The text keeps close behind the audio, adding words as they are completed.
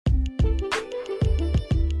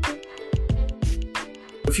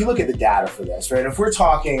If you look at the data for this, right? If we're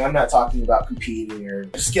talking, I'm not talking about competing or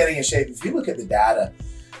just getting in shape. If you look at the data,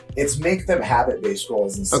 it's make them habit-based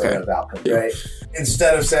goals instead of outcome, right?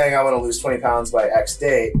 Instead of saying I want to lose 20 pounds by X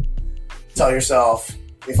date, tell yourself,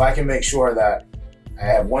 if I can make sure that I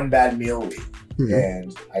have one bad meal a week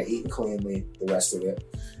and I eat cleanly the rest of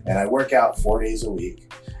it, and I work out 4 days a week,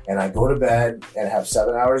 and I go to bed and have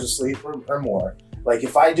 7 hours of sleep or more, like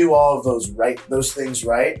if I do all of those things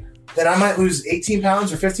right, then I might lose 18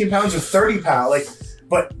 pounds or 15 pounds or 30 pounds,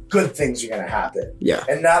 but good things are going to happen. Yeah.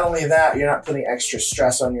 And not only that, you're not putting extra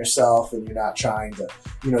stress on yourself, and you're not trying to,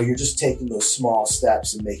 you're just taking those small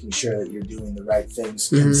steps and making sure that you're doing the right things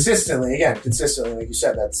consistently. Again, consistently, like you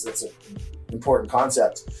said, that's an important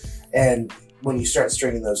concept. And when you start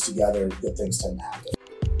stringing those together, good things tend to happen.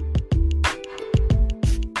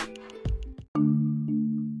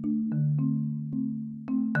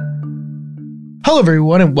 Hello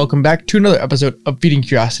everyone, and welcome back to another episode of Feeding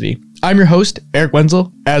Curiosity. I'm your host, Eric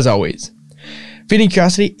Wenzel, as always. Feeding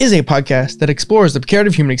Curiosity is a podcast that explores the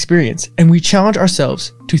creative human experience, and we challenge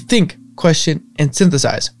ourselves to think, question, and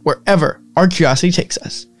synthesize wherever our curiosity takes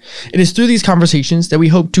us. It is through these conversations that we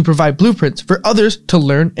hope to provide blueprints for others to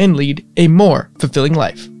learn and lead a more fulfilling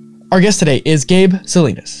life. Our guest today is Gabe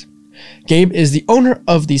Salinas. Gabe is the owner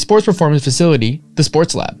of the sports performance facility, The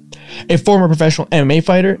Sports Lab, a former professional MMA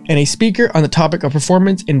fighter, and a speaker on the topic of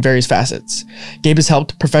performance in various facets. Gabe has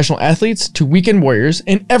helped professional athletes to weekend warriors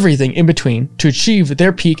and everything in between to achieve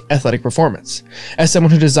their peak athletic performance. As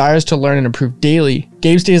someone who desires to learn and improve daily,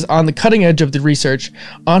 Gabe stays on the cutting edge of the research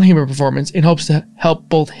on human performance and hopes to help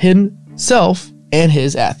both himself and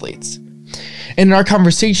his athletes. And in our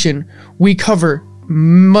conversation, we cover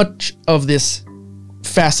much of this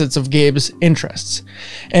facets of Gabe's interests,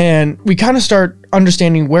 and we kind of start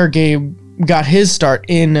understanding where Gabe got his start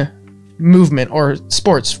in movement or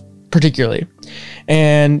sports particularly.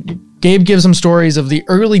 And Gabe gives some stories of the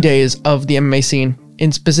early days of the MMA scene,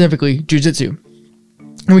 in specifically jiu-jitsu.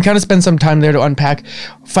 And we kind of spend some time there to unpack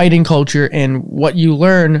fighting culture and what you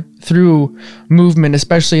learn through movement,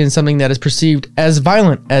 especially in something that is perceived as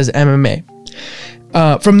violent as MMA.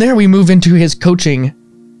 From there, we move into his coaching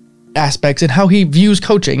aspects and how he views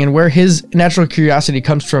coaching and where his natural curiosity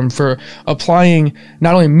comes from for applying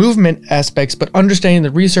not only movement aspects, but understanding the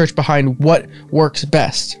research behind what works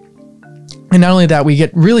best. And not only that, we get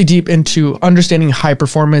really deep into understanding high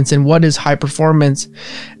performance and what is high performance,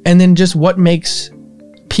 and then just what makes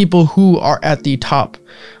people who are at the top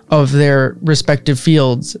of their respective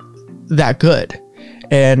fields that good,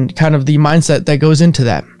 and kind of the mindset that goes into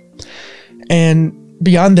that. And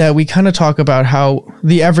beyond that, we kind of talk about how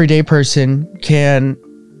the everyday person can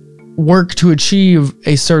work to achieve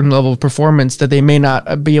a certain level of performance that they may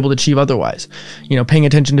not be able to achieve otherwise. Paying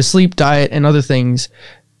attention to sleep, diet, and other things,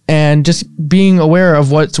 and just being aware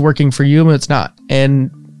of what's working for you and what's not, and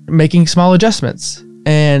making small adjustments.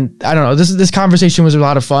 And I don't know, this conversation was a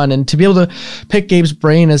lot of fun, and to be able to pick Gabe's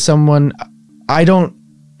brain as someone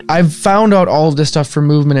I've found out all of this stuff for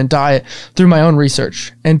movement and diet through my own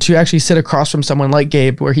research, and to actually sit across from someone like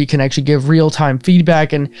Gabe where he can actually give real-time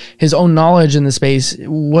feedback and his own knowledge in the space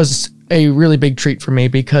was a really big treat for me,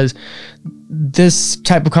 because this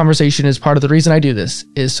type of conversation is part of the reason I do this,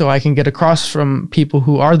 is so I can get across from people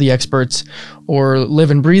who are the experts or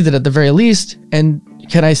live and breathe it at the very least. And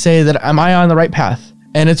can I say that am I on the right path?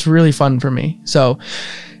 And it's really fun for me. So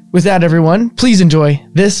with that, everyone, please enjoy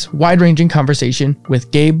this wide-ranging conversation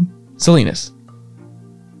with Gabe Salinas.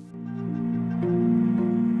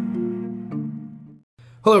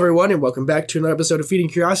 Hello, everyone, and welcome back to another episode of Feeding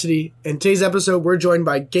Curiosity. In today's episode, we're joined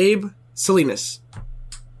by Gabe Salinas.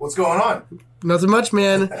 What's going on? Nothing much,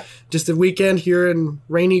 man. Just a weekend here in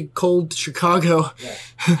rainy, cold Chicago. Yeah,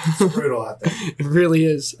 it's brutal out there. It really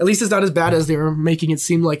is. At least it's not as bad as they were making it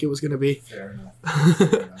seem like it was going to be. Fair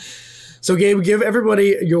enough. So Gabe, give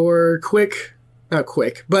everybody your not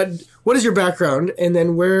quick, but what is your background, and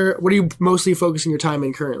then what are you mostly focusing your time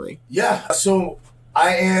in currently? Yeah, so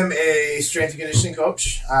I am a strength and conditioning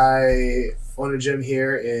coach. I own a gym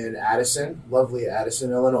here in Addison, lovely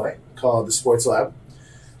Addison, Illinois, called The Sports Lab.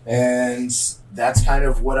 And that's kind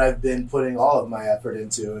of what I've been putting all of my effort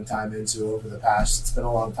into and time into over the past, it's been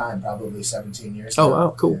a long time, probably 17 years. Oh,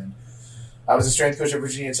 wow, cool. And I was a strength coach at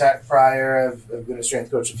Virginia Tech prior. I've been a strength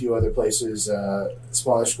coach at a few other places,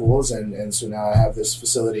 smaller schools, and so now I have this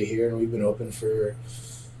facility here, and we've been open for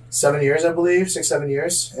 7 years, I believe, 6-7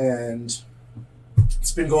 years, and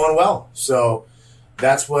it's been going well. So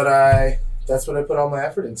that's what I put all my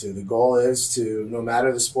effort into. The goal is to, no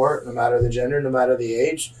matter the sport, no matter the gender, no matter the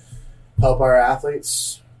age, help our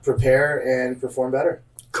athletes prepare and perform better.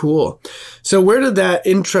 Cool. So where did that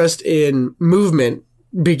interest in movement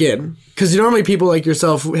begin? Because normally people like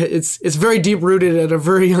yourself, it's very deep rooted at a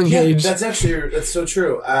very young age. That's so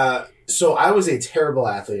true. So I was a terrible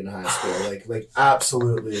athlete in high school, like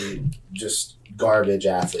absolutely just garbage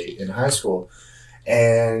athlete in high school,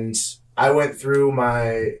 and I went through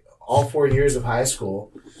all 4 years of high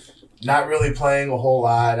school not really playing a whole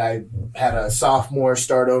lot. I had a sophomore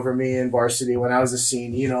start over me in varsity when I was a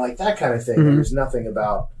senior, like that kind of thing. Mm-hmm. There was nothing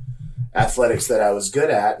about athletics that I was good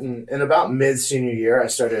at. And about mid-senior year, I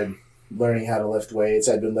started learning how to lift weights.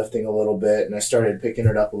 I'd been lifting a little bit, and I started picking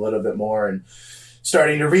it up a little bit more and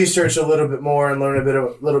starting to research a little bit more and learn a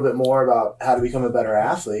little bit more about how to become a better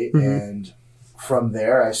athlete. Mm-hmm. And from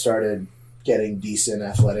there, I started getting decent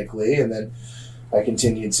athletically, and then I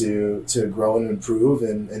continued to grow and improve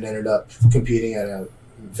and ended up competing at a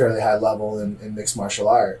fairly high level in mixed martial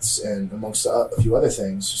arts and amongst a few other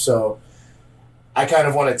things. So I kind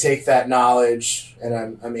of want to take that knowledge,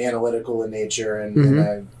 and I'm analytical in nature, and, mm-hmm.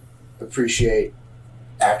 and I appreciate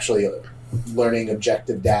actually learning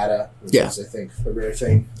objective data, which is, I think, a rare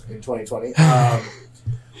thing in 2020.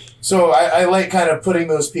 So I like kind of putting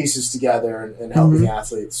those pieces together and helping mm-hmm.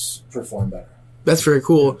 athletes perform better. That's very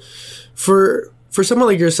cool. For someone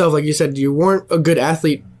like yourself, like you said, you weren't a good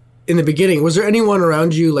athlete in the beginning. Was there anyone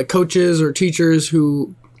around you, like coaches or teachers,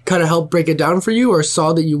 who kind of helped break it down for you or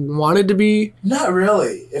saw that you wanted to be? Not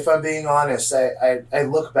really, if I'm being honest. I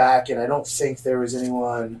look back and I don't think there was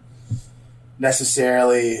anyone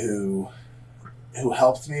necessarily who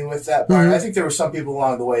helped me with that part. Mm-hmm. I think there were some people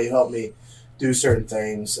along the way who helped me do certain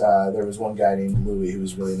things. There was one guy named Louis who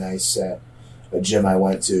was really nice at a gym I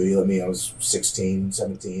went to. He let me, I was 16,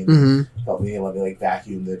 17, mm-hmm. helped me, let me like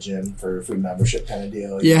vacuum the gym for a free membership kind of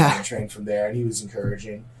deal. I trained from there, and he was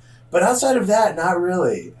encouraging. But outside of that, not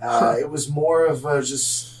really. It was more of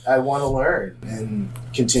just, I want to learn and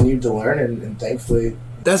continued to learn, and thankfully.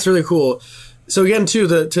 That's really cool. So again, too,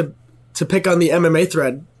 to pick on the MMA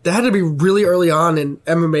thread, that had to be really early on in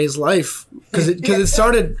MMA's life, because it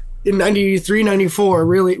started in 93, 94,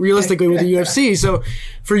 really realistically with the UFC. So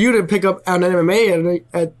for you to pick up on MMA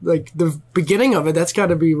at like the beginning of it, that's got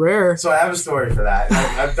to be rare. So I have a story for that.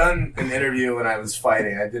 I've done an interview when I was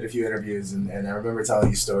fighting. I did a few interviews, and I remember telling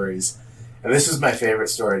you stories. And this is my favorite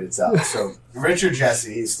story to tell. So Richard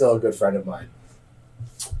Jesse, he's still a good friend of mine.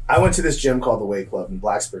 I went to this gym called the Weight Club in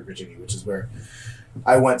Blacksburg, Virginia, which is where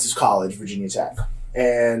I went to college, Virginia Tech.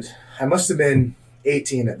 And I must have been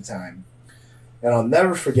 18 at the time. And I'll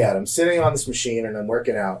never forget, I'm sitting on this machine and I'm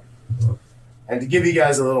working out. And to give you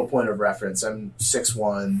guys a little point of reference, I'm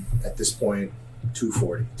 6'1", at this point,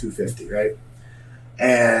 240, 250, right?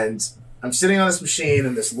 And I'm sitting on this machine,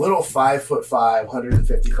 and this little 5'5",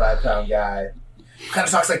 155-pound guy kind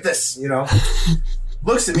of talks like this,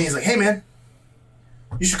 looks at me, he's like, "Hey man,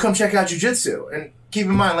 you should come check out jiu-jitsu." And keep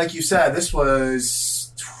in mind, like you said, this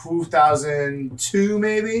was 2002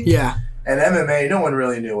 maybe? Yeah. And MMA, no one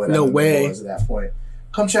really knew what MMA was at that point.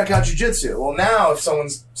 Come check out jiu-jitsu. Well, now if someone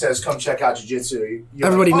says, "Come check out jiu-jitsu,"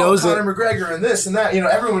 everybody knows Conor McGregor and this and that.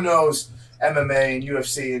 Everyone knows MMA and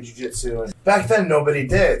UFC and jiu-jitsu. And back then, nobody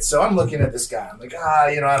did. So I'm looking at this guy. I'm like,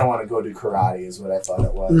 I don't want to go do karate is what I thought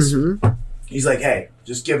it was. Mm-hmm. He's like, "Hey,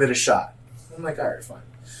 just give it a shot." I'm like, all right, fine.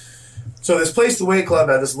 So this place, the Weight Club,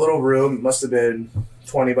 had this little room. It must have been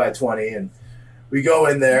 20 by 20, and we go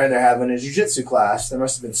in there, and they're having a jiu-jitsu class. There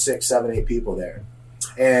must have been 6, 7, 8 people there.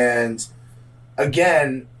 And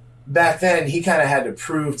again, back then, he kind of had to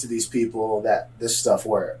prove to these people that this stuff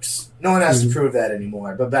works. No one has to prove that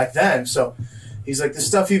anymore. But back then, so he's like, "This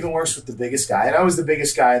stuff even works with the biggest guy." And I was the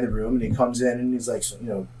biggest guy in the room, and he comes in, and he's like,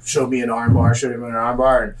 showed me an armbar, showed him an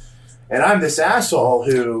armbar. And I'm this asshole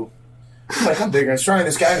who, I'm bigger and stronger.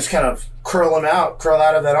 This guy just kind of curl out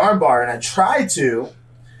of that armbar. And I tried to.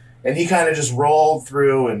 And he kind of just rolled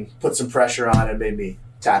through and put some pressure on and made me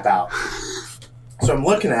tap out. So I'm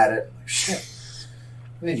looking at it. Like, shit,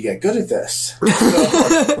 I need to get good at this.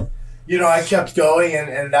 So, I kept going,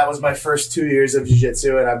 and that was my first 2 years of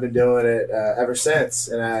jiu-jitsu, and I've been doing it ever since,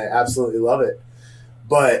 and I absolutely love it.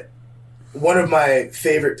 But one of my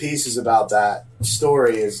favorite pieces about that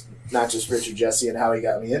story is not just Richard Jesse and how he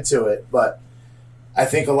got me into it, but I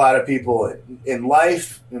think a lot of people in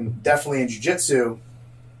life, and definitely in jiu-jitsu,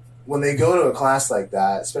 when they go to a class like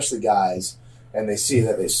that, especially guys, and they see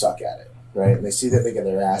that they suck at it, right? And they see that they get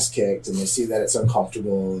their ass kicked, and they see that it's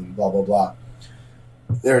uncomfortable and blah, blah, blah.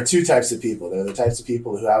 There are two types of people. There are the types of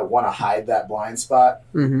people who want to hide that blind spot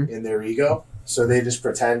in their ego. So they just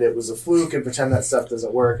pretend it was a fluke and pretend that stuff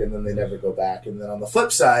doesn't work, and then they never go back. And then on the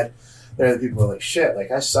flip side, there are the people who are like, "Shit,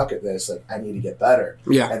 I suck at this. I need to get better."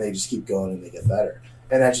 Yeah. And they just keep going and they get better.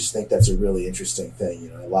 And I just think that's a really interesting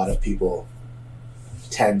thing. A lot of people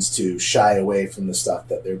tends to shy away from the stuff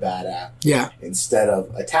that they're bad at. Yeah. Instead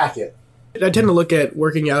of attack it. I tend to look at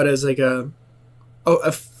working out as like a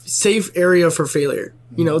safe area for failure.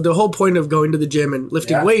 You know, the whole point of going to the gym and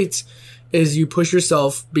lifting weights is you push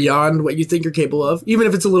yourself beyond what you think you're capable of, even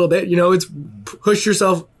if it's a little bit. You know, it's push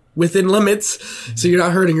yourself within limits so you're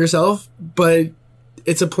not hurting yourself. But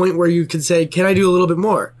it's a point where you can say, can I do a little bit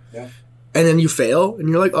more? Yeah. And then you fail, and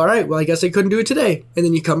you're like, all right, well, I guess I couldn't do it today. And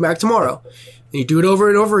then you come back tomorrow. And you do it over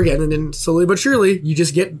and over again, and then slowly but surely, you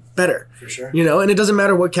just get better. For sure. You know, and it doesn't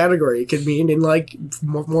matter what category. It could mean in, like,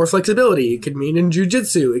 more flexibility. It could mean in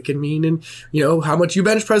jiu-jitsu. It could mean in, you know, how much you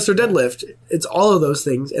bench press or deadlift. It's all of those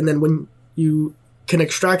things. And then when you can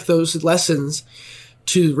extract those lessons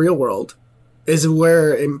to the real world is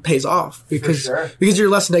where it pays off. Because you're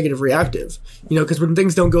less negative reactive. You know, because when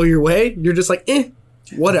things don't go your way, you're just like,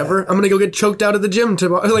 whatever. I'm going to go get choked out at the gym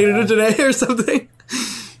later today or something.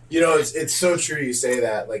 You know, it's so true you say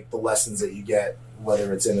that, like the lessons that you get,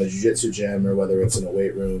 whether it's in a jiu-jitsu gym or whether it's in a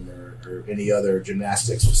weight room or any other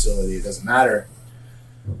gymnastics facility, it doesn't matter.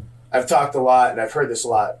 I've talked a lot, and I've heard this a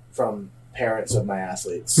lot from parents of my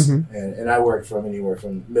athletes. And I work from anywhere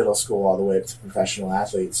from middle school all the way up to professional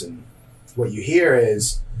athletes. And what you hear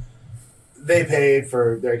is they paid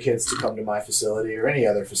for their kids to come to my facility or any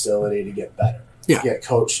other facility to get better, get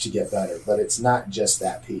coached to get better. But it's not just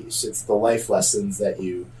that piece. It's the life lessons that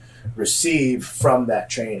you receive from that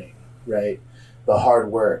training, right? The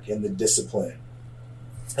hard work and the discipline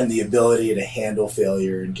and the ability to handle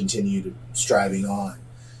failure and continue to striving on.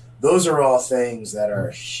 Those are all things that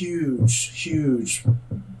are huge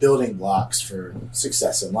building blocks for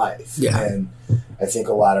success in life. Yeah. And I think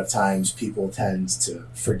a lot of times people tend to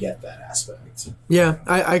forget that aspect. Yeah,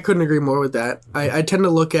 I couldn't agree more with that. I tend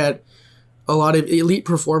to look at a lot of elite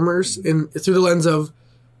performers through the lens of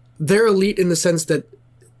they're elite in the sense that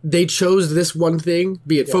they chose this one thing,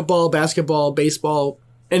 be it football, basketball, baseball,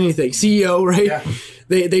 anything, CEO, right? Yeah.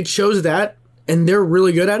 They chose that, and they're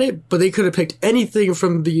really good at it, but they could have picked anything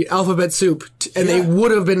from the alphabet soup, and they would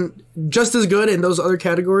have been just as good in those other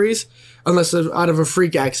categories, unless out of a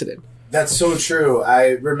freak accident. That's so true.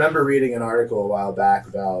 I remember reading an article a while back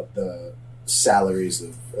about the salaries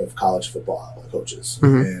of college football coaches.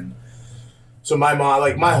 And so my mom,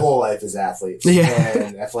 like my whole life is athletes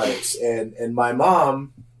and athletics, and my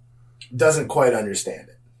mom doesn't quite understand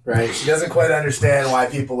it, right? She doesn't quite understand why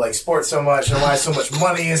people like sports so much and why so much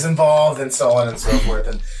money is involved and so on and so forth.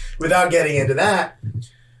 And without getting into that,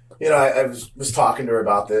 you know, I was talking to her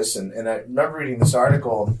about this, and I remember reading this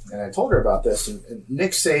article, and I told her about this, and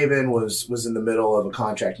Nick Saban was in the middle of a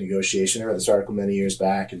contract negotiation. I read this article many years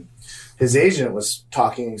back, and his agent was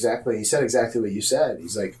talking he said exactly what you said.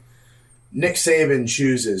 He's like, Nick Saban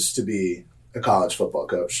chooses to be a college football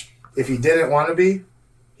coach. If he didn't want to be,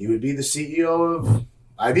 he would be the CEO of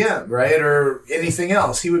IBM, right? Or anything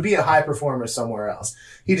else. He would be a high performer somewhere else.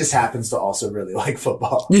 He just happens to also really like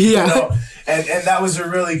football. Yeah. You know? And that was a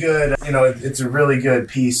really good, you know, it's a really good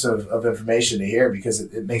piece of information to hear because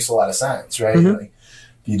it makes a lot of sense, right? Like,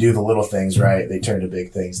 if you do the little things right, they turn to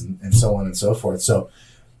big things and so on and so forth. So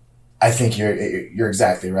I think you're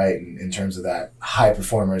exactly right in terms of that. High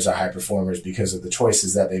performers are high performers because of the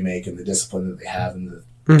choices that they make and the discipline that they have and the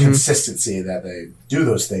consistency that they do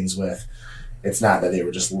those things with. It's not that they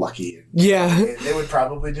were just lucky. They would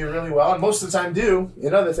probably do really well, and most of the time do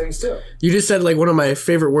in other things too. You just said like one of my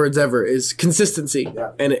favorite words ever is consistency,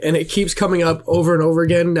 and it keeps coming up over and over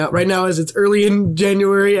again. Now, right now, as it's early in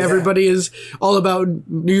January, everybody is all about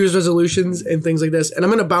New Year's resolutions and things like this. And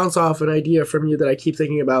I'm going to bounce off an idea from you that I keep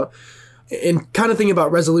thinking about, and kind of thinking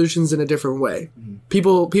about resolutions in a different way.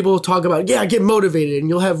 People talk about get motivated,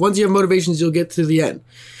 and once you have motivations, you'll get to the end.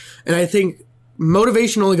 And I think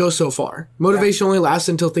motivation only goes so far. Motivation only lasts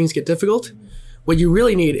until things get difficult. What you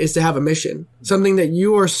really need is to have a mission, something that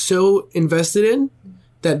you are so invested in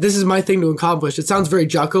that this is my thing to accomplish. It sounds very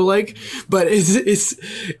Jocko-like, but it's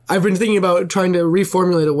I've been thinking about trying to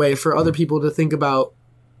reformulate a way for other people to think about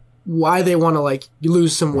why they want to like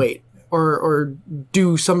lose some weight or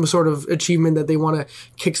do some sort of achievement that they want to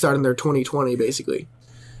kickstart in their 2020, basically.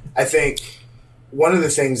 I think one of the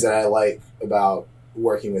things that I like about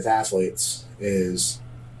working with athletes is,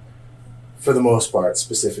 for the most part,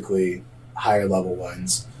 specifically higher level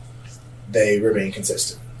ones, they remain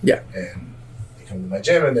consistent. Yeah. And they come to my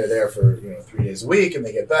gym and they're there for 3 days a week and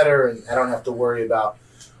they get better, and I don't have to worry about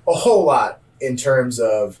a whole lot in terms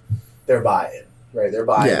of their buy-in, right? Their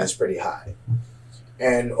buy-in is pretty high.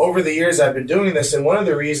 And over the years I've been doing this, and one of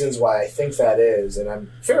the reasons why I think that is, and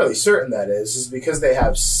I'm fairly certain that is because they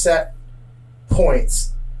have set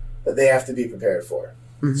points that they have to be prepared for.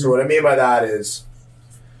 So what I mean by that is,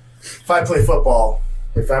 if I play football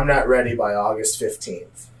if I'm not ready by August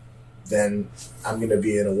 15th, then I'm going to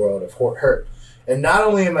be in a world of hurt. And not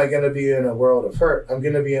only am I going to be in a world of hurt, I'm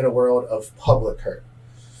going to be in a world of public hurt.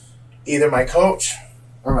 Either my coach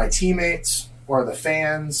or my teammates or the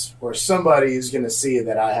fans or somebody is going to see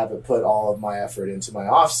that I haven't put all of my effort into my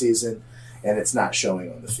off season and it's not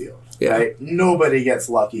showing on the field. Yeah. Right? Nobody gets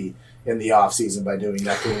lucky in the off season by doing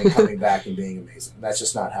nothing and coming back and being amazing. That's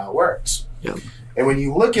just not how it works. Yeah. And when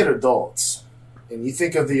you look at adults and you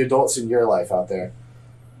think of the adults in your life out there,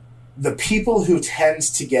 the people who tends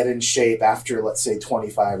to get in shape after, let's say,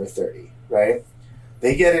 25 or 30, right?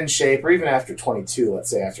 They get in shape, or even after 22, let's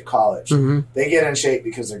say, after college. Mm-hmm. They get in shape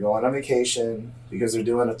because they're going on vacation, because they're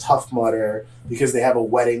doing a Tough Mudder, because they have a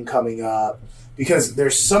wedding coming up, because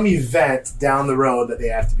there's some event down the road that they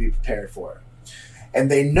have to be prepared for. And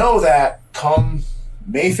they know that come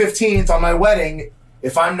May 15th on my wedding,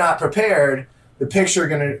 if I'm not prepared, the pictures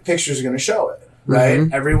are gonna show it, right?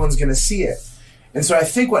 Mm-hmm. Everyone's gonna see it. And so I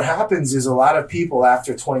think what happens is a lot of people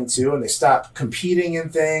after 22 and they stop competing in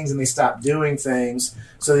things and they stop doing things,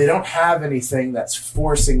 so they don't have anything that's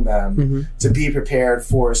forcing them to be prepared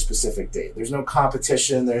for a specific date. There's no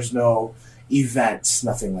competition, there's no events,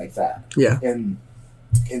 nothing like that. Yeah. And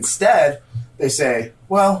instead, they say,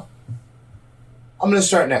 well, I'm going to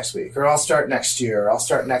start next week, or I'll start next year, or I'll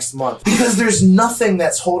start next month, because there's nothing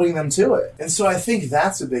that's holding them to it. And so I think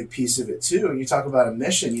that's a big piece of it too. And you talk about a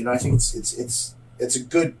mission, you know, I think it's a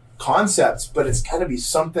good concept, but it's got to be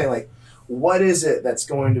something like, what is it that's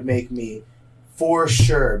going to make me for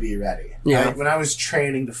sure be ready? Yeah. Right? When I was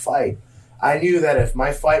training to fight, I knew that if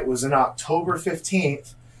my fight was on October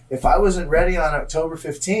 15th, if I wasn't ready on October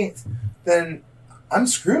 15th, then I'm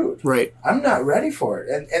screwed. Right. I'm not ready for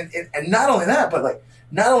it. And not only that, but like,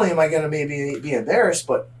 not only am I going to maybe be embarrassed,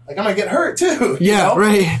 but like I might get hurt too. Yeah, you know?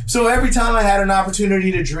 right. So every time I had an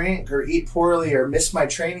opportunity to drink or eat poorly or miss my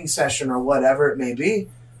training session or whatever it may be,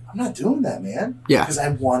 I'm not doing that, man. Yeah. Because I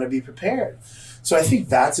want to be prepared. So I think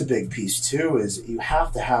that's a big piece too, is you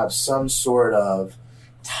have to have some sort of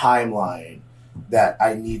timeline that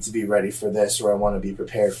I need to be ready for this, or I want to be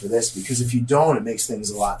prepared for this, because if you don't, it makes things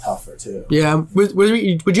a lot tougher too. Yeah. Would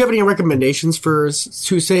you have any recommendations to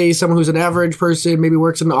say someone who's an average person, maybe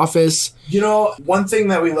works in the office? You know, one thing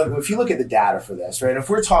that we look, if you look at the data for this, right? If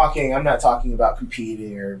we're talking, I'm not talking about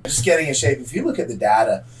competing or just getting in shape. If you look at the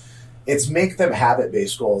data, it's make them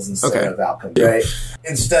habit-based goals instead of outcomes, right?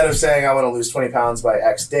 Instead of saying I want to lose 20 pounds by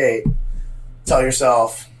X date, tell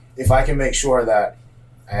yourself, if I can make sure that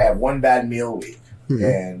I have one bad meal a week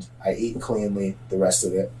and I eat cleanly the rest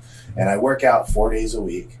of it, and I work out 4 days a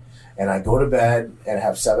week, and I go to bed and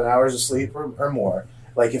have 7 hours of sleep or more,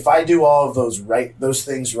 like if I do all of those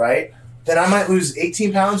things right, then I might lose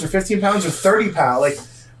 18 pounds or 15 pounds or 30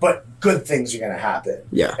 pounds, but good things are going to happen.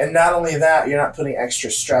 Yeah. And not only that, you're not putting extra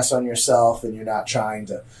stress on yourself, and you're not trying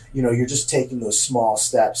to, you're just taking those small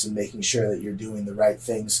steps and making sure that you're doing the right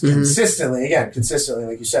things consistently. Again, consistently,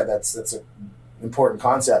 like you said, that's an important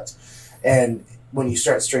concept. And when you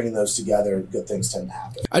start stringing those together, good things tend to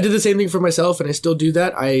happen. I did the same thing for myself, and I still do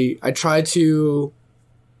that. I try to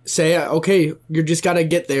say, okay, you just got to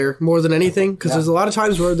get there more than anything, because there's a lot of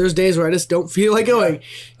times where there's days where I just don't feel like going.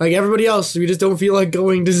 Like everybody else, we just don't feel like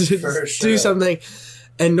going to do something.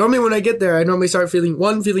 And normally when I get there, I normally start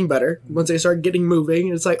feeling better. Once I start getting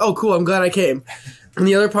moving, it's like, oh, cool, I'm glad I came. And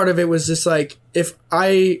the other part of it was just like, if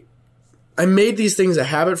I made these things a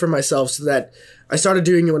habit for myself, so that I started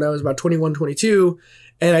doing it when I was about 21, 22.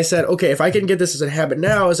 And I said, okay, if I can get this as a habit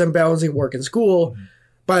now as I'm balancing work and school,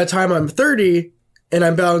 by the time I'm 30 and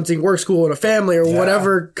I'm balancing work, school, and a family, or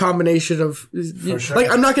whatever combination of, like,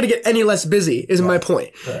 I'm not going to get any less busy is my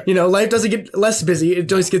point. Correct. Life doesn't get less busy. It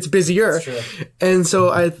just gets busier. And so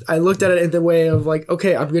I looked at it in the way of like,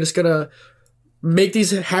 okay, I'm just going to make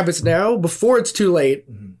these habits now before it's too late,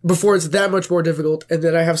 before it's that much more difficult, and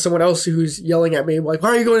then I have someone else who's yelling at me like, why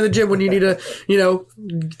are you going to the gym when you need to,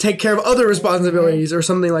 take care of other responsibilities or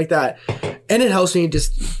something like that. And it helps me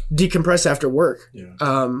just decompress after work.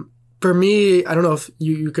 For me, I don't know if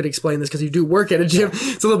you could explain this because you do work at a gym.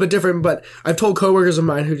 It's a little bit different, but I've told coworkers of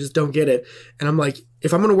mine who just don't get it. And I'm like,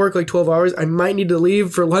 if I'm going to work like 12 hours, I might need to leave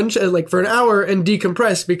for lunch for an hour and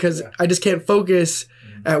decompress, because I just can't focus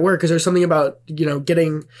at work, because there's something about,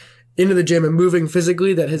 getting into the gym and moving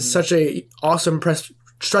physically that is such a awesome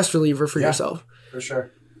stress reliever for yourself. For sure.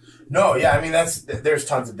 No, yeah, I mean, there's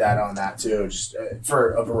tons of data on that too, just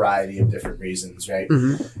for a variety of different reasons, right?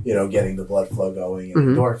 Getting the blood flow going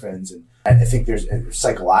and endorphins. And I think there's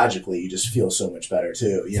psychologically, you just feel so much better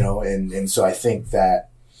too, and so I think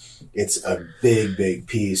that it's a big, big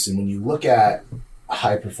piece. And when you look at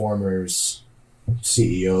high performers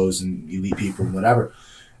CEOs and elite people and whatever.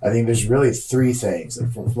 I think there's really three things.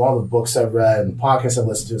 And from all the books I've read and the podcasts I've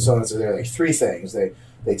listened to and so on, so there are like three things.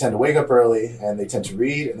 They tend to wake up early, and they tend to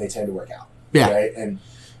read, and they tend to work out. Yeah. Right? And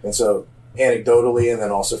so anecdotally, and then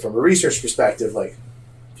also from a research perspective, like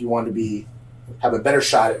if you want to have a better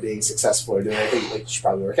shot at being successful or doing anything, like you should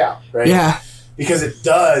probably work out, right? Yeah. Because it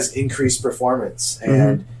does increase performance,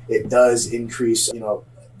 and it does increase,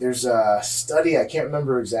 there's a study, I can't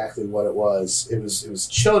remember exactly what it was. It was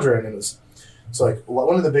children, and so like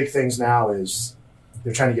one of the big things now is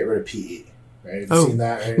they're trying to get rid of PE. Right? Have you seen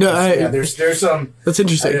that? Right? No, there's some. That's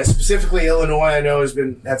interesting. Specifically, Illinois, I know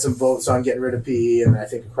had some votes on getting rid of PE, and I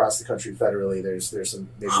think across the country federally, there's some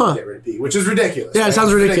they want to get rid of PE, which is ridiculous. Yeah, right? It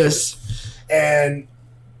sounds ridiculous. And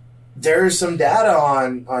there's some data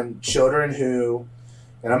on children who,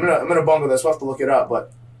 and I'm gonna bungle this. We'll have to look it up,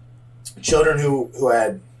 but children who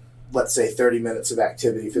had, let's say, 30 minutes of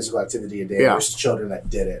physical activity a day versus children that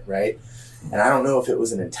didn't, right? And I don't know if it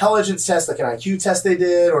was an intelligence test, like an IQ test they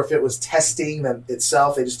did, or if it was testing them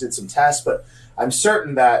itself. They just did some tests. But I'm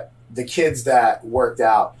certain that the kids that worked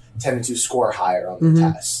out tended to score higher on the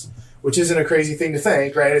tests, which isn't a crazy thing to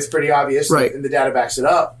think, right? It's pretty obvious, right? And the data backs it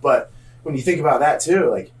up. But when you think about that too,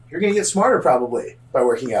 like you're going to get smarter probably by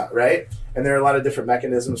working out, right? And there are a lot of different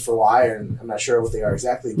mechanisms for why, and I'm not sure what they are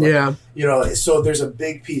exactly. But, so there's a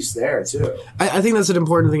big piece there too. I think that's an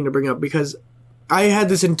important thing to bring up, because I had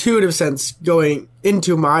this intuitive sense going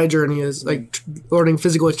into my journey as like learning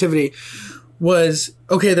physical activity was,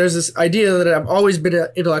 okay, there's this idea that I've always been an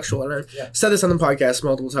intellectual, and I've said this on the podcast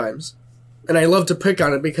multiple times, and I love to pick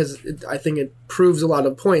on it because I think it proves a lot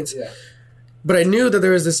of points. Yeah. But I knew that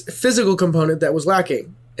there was this physical component that was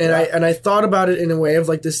lacking, and I thought about it in a way of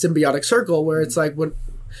like this symbiotic circle where it's like when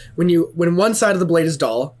one side of the blade is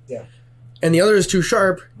dull, and the other is too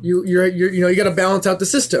sharp, you got to balance out the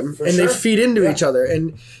system, and they feed into each other.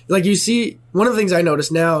 And like you see, one of the things I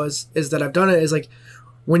notice now is that I've done it is like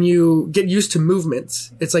when you get used to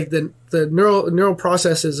movements, it's like the neural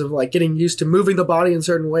processes of like getting used to moving the body in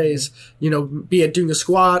certain ways, be it doing a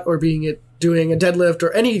squat or doing a deadlift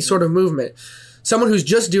or any sort of movement. Someone who's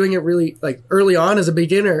just doing it really like early on as a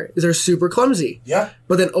beginner, they're super clumsy. Yeah.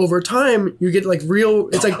 But then over time you get like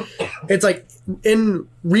it's like in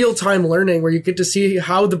real time learning where you get to see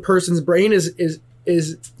how the person's brain is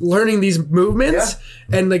learning these movements,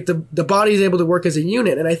 and like the body is able to work as a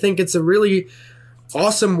unit. And I think it's a really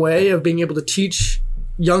awesome way of being able to teach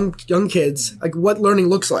young kids like what learning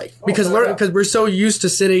looks like, because we're so used to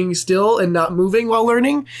sitting still and not moving while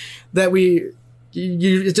learning that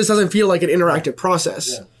it just doesn't feel like an interactive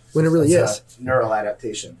process when it really is. Neural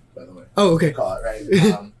adaptation, by the way. Oh, okay. They call it,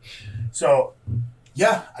 right? So,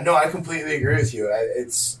 yeah, no, I completely agree with you.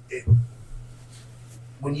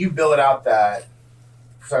 When you build out that,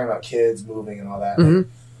 we're talking about kids moving and all that,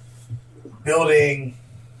 like building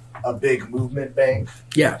a big movement bank,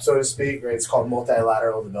 so to speak, right? It's called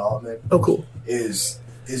multilateral development. Oh, cool. Is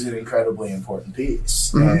an incredibly important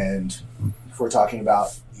piece. And if we're talking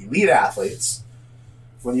about elite athletes,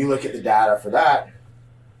 when you look at the data for that,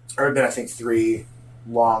 there have been, I think, 3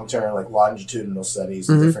 long-term, like longitudinal studies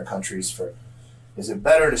in different countries for, is it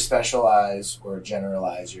better to specialize or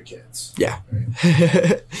generalize your kids? Yeah.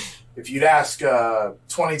 Right? If you'd ask a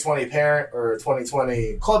 2020 parent or a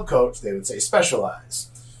 2020 club coach, they would say specialize.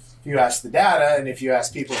 If you ask the data, and if you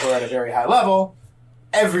ask people who are at a very high level,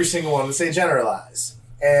 every single one would say generalize.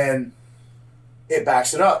 And it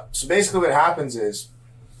backs it up. So basically what happens is,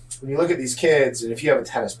 when you look at these kids, and if you have a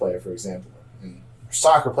tennis player, for example, or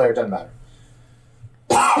soccer player, doesn't matter,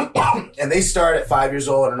 and they start at 5 years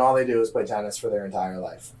old and all they do is play tennis for their entire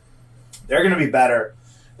life, they're going to be better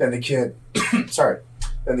than the kid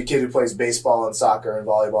who plays baseball and soccer and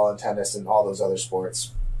volleyball and tennis and all those other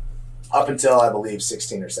sports up until, I believe,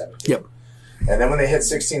 16 or 17. Yep. And then when they hit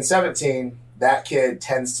 16, 17, that kid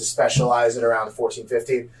tends to specialize at around 14,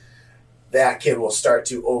 15. That kid will start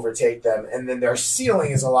to overtake them, and then their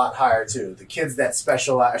ceiling is a lot higher too. The kids that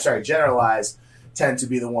generalize, tend to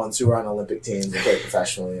be the ones who are on Olympic teams and play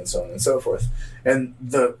professionally and so on and so forth. And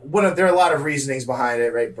there are a lot of reasonings behind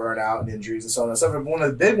it, right? Burnout and injuries and so on and so forth. But one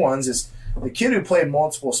of the big ones is the kid who played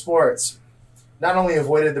multiple sports not only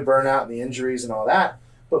avoided the burnout and the injuries and all that,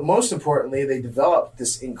 but most importantly, they developed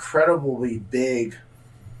this incredibly big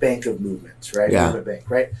bank of movements, right? Yeah. Movement bank,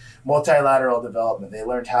 right? Multilateral development. They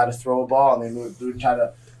learned how to throw a ball, and they learned how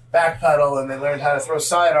to backpedal, and they learned how to throw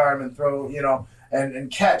sidearm and throw,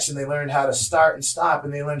 and catch, and they learned how to start and stop,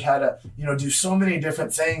 and they learned how to, do so many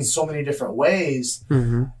different things, so many different ways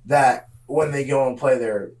that when they go and play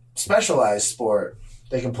their specialized sport,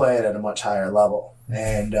 they can play it at a much higher level.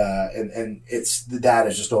 and it's the data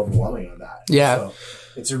is just overwhelming on that. Yeah. So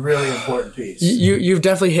it's a really important piece. You've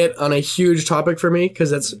definitely hit on a huge topic for me, because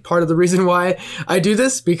that's part of the reason why I do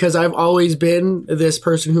this, because I've always been this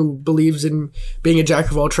person who believes in being a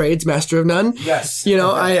jack of all trades, master of none. Yes.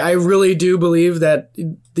 I really do believe that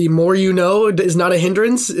the more you know is not a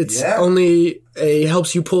hindrance. It's only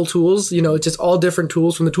helps you pull tools. It's just all different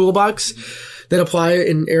tools from the toolbox that apply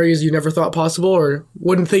in areas you never thought possible or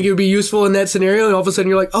wouldn't think it would be useful in that scenario. And all of a sudden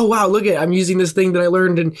you're like, oh, wow, look at, I'm using this thing that I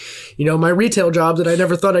learned in, my retail job that I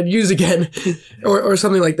never thought I'd use again or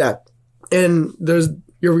something like that. And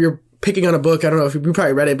you're picking on a book. I don't know if you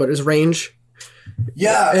probably read it, but it's Range.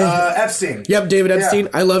 Yeah, Epstein. Yep, David Epstein.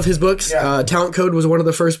 Yeah. I love his books. Yeah. Talent Code was one of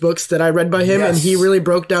the first books that I read by him, and he really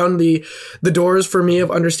broke down the doors for me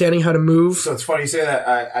of understanding how to move. So it's funny you say that.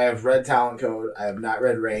 I have read Talent Code. I have not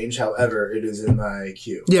read Range. However, it is in my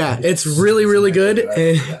queue. Yeah, it's really, really good.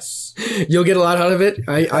 And you'll get a lot out of it.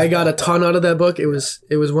 I got a ton out of that book. It was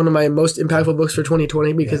one of my most impactful books for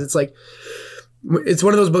 2020 because it's like, it's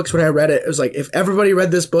one of those books when I read it, it was like, if everybody read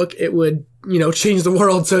this book, it would, change the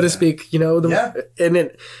world, so to speak, and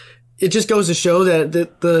it just goes to show that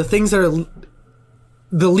the things that are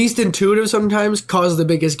the least intuitive sometimes cause the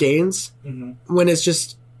biggest gains when it's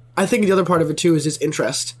just, I think the other part of it too is just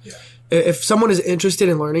interest. Yeah. If someone is interested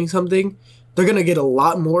in learning something, they're going to get a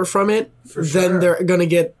lot more from it than they're going to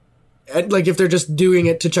get, like if they're just doing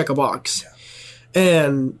it to check a box. Yeah.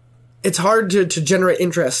 And it's hard to generate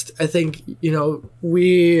interest. I think,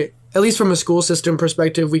 we, at least from a school system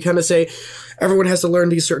perspective, we kind of say everyone has to learn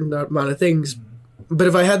these certain amount of things. But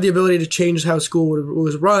if I had the ability to change how school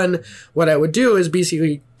was run, what I would do is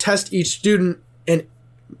basically test each student and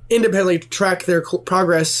independently track their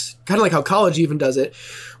progress, kind of like how college even does it,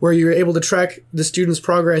 where you're able to track the student's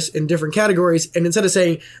progress in different categories. And instead of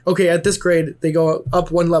saying, okay, at this grade, they go up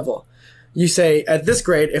one level, you say at this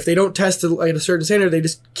grade, if they don't test at a certain standard, they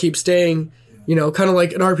just keep staying, kind of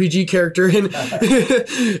like an RPG character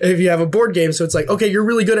if you have a board game. So it's like, okay, you're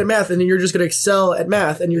really good at math and then you're just going to excel at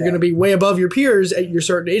math and you're going to be way above your peers at your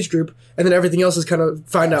certain age group. And then everything else is kind of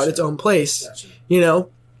find out its own place,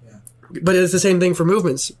 But it's the same thing for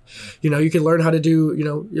movements. You can learn how to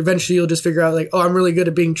do, eventually you'll just figure out like, oh, I'm really good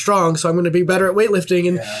at being strong, so I'm going to be better at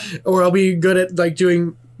weightlifting or I'll be good at like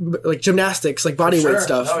doing like gymnastics, like body weight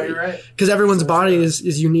stuff. No, you're right. Because everyone's body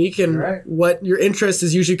is unique, and what your interest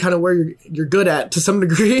is usually kind of where you're good at to some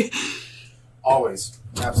degree. Always,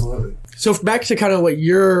 absolutely. So back to kind of what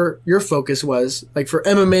your focus was, like for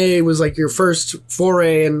MMA was like your first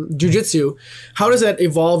foray in jiu-jitsu. How does that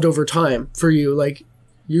evolved over time for you? Like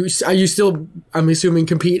you still, I'm assuming,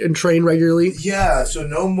 compete and train regularly? Yeah. So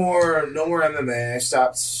no more MMA. I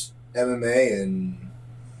stopped MMA in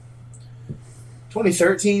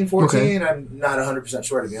 2013, 14, okay. I'm not 100%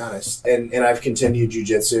 sure, to be honest. And I've continued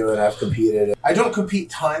jiu-jitsu and I've competed. I don't compete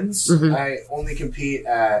tons. I only compete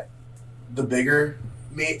at the bigger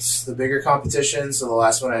meets, the bigger competitions. So the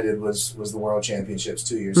last one I did was the World Championships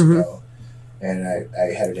 2 years ago. And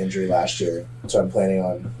I had an injury last year. So I'm planning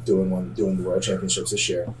on doing the World Championships this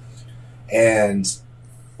year. And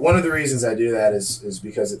one of the reasons I do that is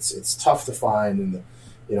because it's tough to find,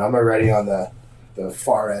 and I'm already on the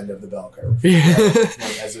far end of the bell curve,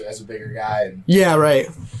 as a bigger guy. And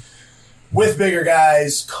with bigger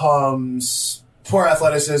guys comes poor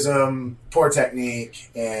athleticism, poor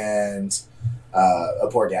technique, and a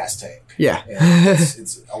poor gas tank. Yeah, and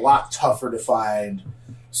it's a lot tougher to find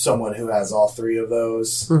someone who has all three of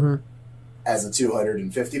those as a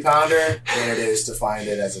 250-pounder than it is to find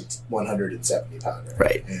it as a 170-pounder.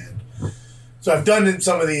 Right. And so I've done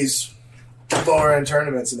some of these lower end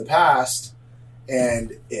tournaments in the past.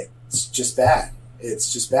 And it's just bad.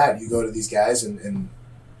 It's just bad. You go to these guys and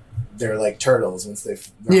they're like turtles. Once they're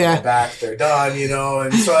on their back, they're done,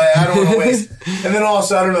 And so I don't want to waste. And then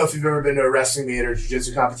also, I don't know if you've ever been to a wrestling meet or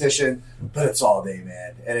jiu-jitsu competition, but it's all day,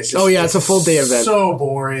 man. And it's just, it's a full day event. So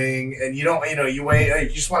boring. And you don't, you wait, you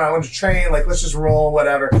just want to train, like, let's just roll,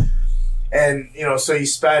 whatever. And, so you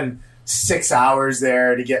spend 6 hours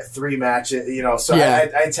there to get 3 matches, So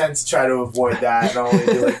I tend to try to avoid that and only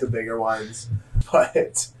do like the bigger ones.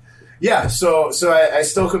 But yeah, so I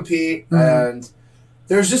still compete, and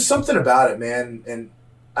there's just something about it, man. And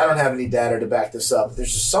I don't have any data to back this up.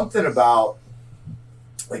 There's just something about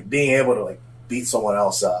like being able to like beat someone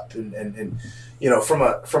else up, and from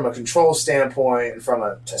a control standpoint, and from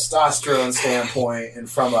a testosterone standpoint, and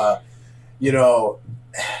from a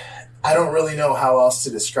I don't really know how else to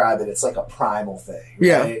describe it. It's like a primal thing,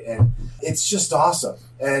 right? And it's just awesome.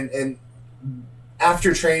 And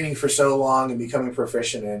after training for so long and becoming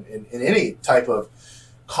proficient in any type of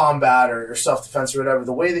combat or self-defense or whatever,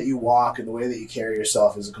 the way that you walk and the way that you carry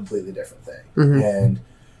yourself is a completely different thing. Mm-hmm. And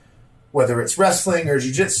whether it's wrestling or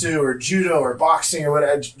jiu-jitsu or judo or boxing or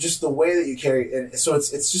whatever, just the way that you carry, and so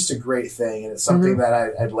it's just a great thing, and it's something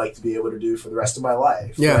that I'd like to be able to do for the rest of my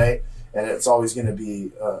life, right? And it's always going to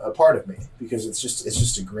be a part of me because it's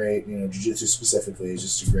just a great, jiu-jitsu specifically is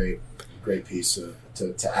just a great piece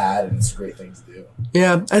to add, and it's a great thing to do.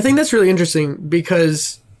 Yeah, I think that's really interesting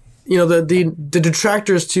because the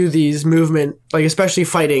detractors to these movement, like especially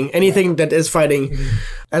fighting, anything that is fighting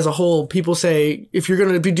as a whole, people say if you're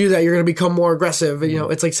going to do that, you're going to become more aggressive.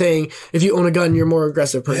 It's like saying if you own a gun, you're a more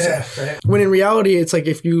aggressive person. Yeah, right. When in reality, it's like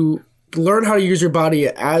if you learn how to use your body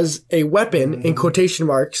as a weapon, in quotation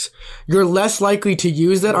marks, you're less likely to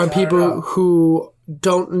use that on people who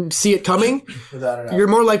don't see it coming. You're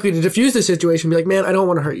more likely to diffuse the situation and be like, man, I don't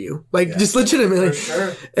want to hurt you. Just legitimately. For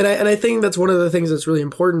sure. And I think that's one of the things that's really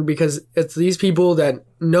important because it's these people that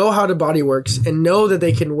know how the body works and know that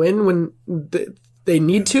they can win when they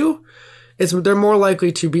need to. They're more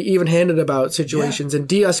likely to be even-handed about situations and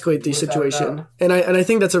de-escalate these situations. And I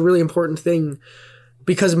think that's a really important thing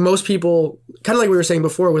because most people, kind of like we were saying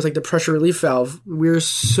before, with like the pressure relief valve, we're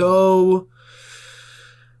so...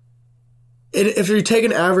 If you take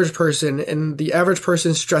an average person and the average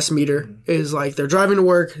person's stress meter is like they're driving to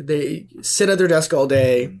work, they sit at their desk all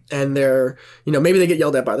day and they're, maybe they get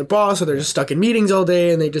yelled at by their boss or they're just stuck in meetings all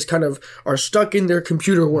day and they just kind of are stuck in their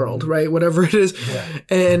computer world, right? Whatever it is. Yeah.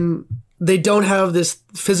 And they don't have this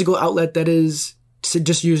physical outlet that is, to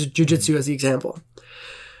just use jiu-jitsu as the example.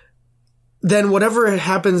 Then whatever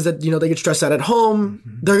happens that, they get stressed out at home,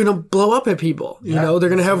 they're going to blow up at people. They're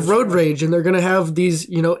going to have road rage and they're going to have these,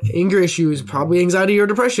 anger issues, probably anxiety or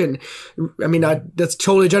depression. I mean, that's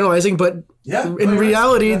totally generalizing, but in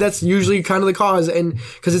reality, that's usually kind of the cause. And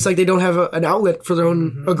because it's like they don't have an outlet for their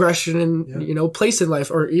own aggression and, place in life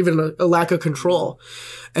or even a lack of control.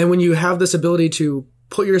 And when you have this ability to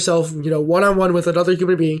put yourself, one-on-one with another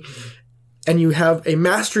human being, and you have a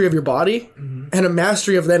mastery of your body and a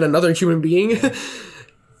mastery of then another human being,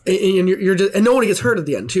 and you're just, and no one gets hurt at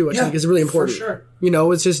the end too, which I think is really important. For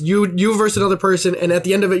sure. It's just you versus another person, and at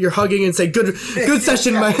the end of it, you're hugging and say, "Good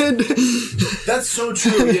session, my head." That's so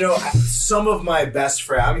true. Some of my best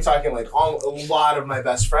friends, I'm talking like a lot of my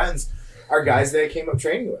best friends, are guys that I came up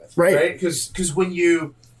training with, right? Because when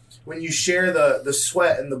you share the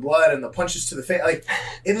sweat and the blood and the punches to the face, like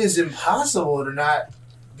it is impossible to not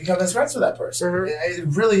become best friends with that person. It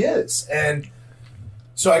really is. And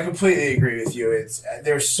so I completely agree with you.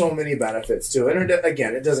 There's so many benefits to it. And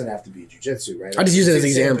again, it doesn't have to be jiu-jitsu, right? I just use it as an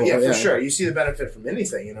example. Yeah, for sure. You see the benefit from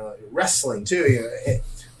anything, wrestling too.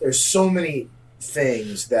 There's so many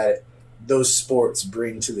things that those sports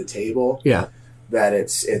bring to the table. Yeah. That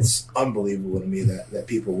it's unbelievable to me that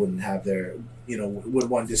people wouldn't have their, would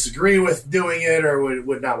one disagree with doing it or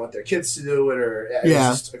would not want their kids to do it or it's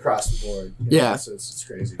just across the board. So it's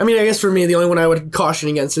crazy. I mean, I guess for me, the only one I would caution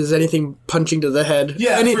against is anything punching to the head.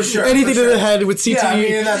 Yeah, for sure. Anything to the head with CTE. Yeah, I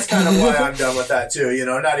mean, that's kind of why I'm done with that too.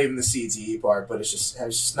 Not even the CTE part, but it's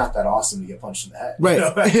just not that awesome to get punched in the head. Right.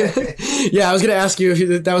 Yeah, I was going to ask you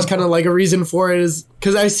if that was kind of like a reason for it is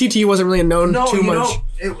because CTE wasn't really known too much.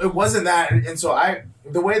 It wasn't that. And so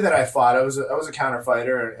the way that I fought, I was a counter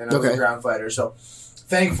fighter and I was a ground fighter. So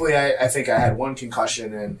thankfully, I think I had one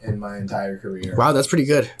concussion in my entire career. Wow, that's pretty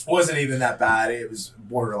good. It wasn't even that bad. It was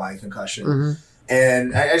borderline concussion.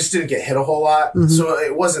 And I just didn't get hit a whole lot. So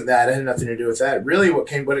it wasn't that. It had nothing to do with that. Really,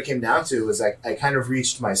 what it came down to was I kind of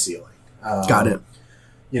reached my ceiling. Got it.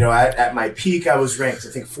 At my peak, I was ranked, I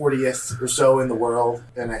think, 40th or so in the world.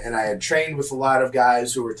 And I had trained with a lot of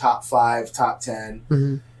guys who were top 5, top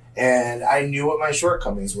 10. And I knew what my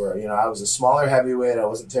shortcomings were. I was a smaller heavyweight. I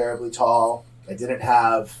wasn't terribly tall. I didn't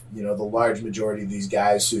have, the large majority of these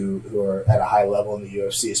guys who are at a high level in the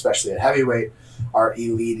UFC, especially at heavyweight, are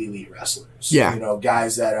elite wrestlers. Yeah.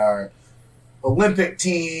 Guys that are Olympic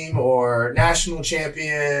team or national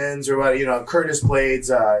champions or what, Curtis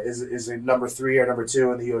Blades is a number 3 or number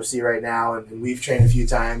 2 in the UFC right now. And we've trained a few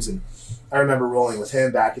times. And I remember rolling with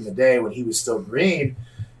him back in the day when he was still green.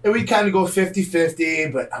 And we'd kind of go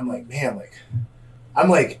 50-50, but I'm like, man,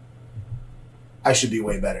 I should be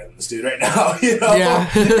way better than this dude right now, Yeah.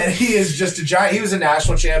 And he is just a giant. He was a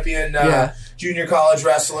national champion junior college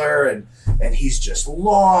wrestler, and he's just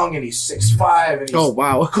long, and he's 6'5", and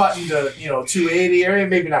he's cutting to 280, or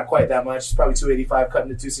maybe not quite that much. It's probably 285, cutting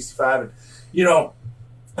to 265,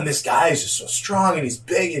 and this guy is just so strong, and he's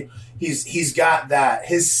big, and he's got that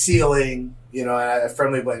his ceiling, and I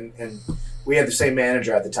firmly believe, and we had the same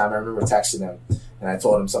manager at the time. I remember texting him, and I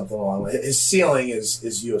told him something along his ceiling is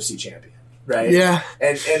UFC champion. right? Yeah.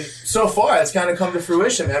 And so far, it's kind of come to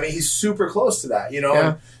fruition. I mean, he's super close to that, you know? Yeah.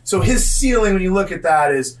 And so his ceiling, when you look at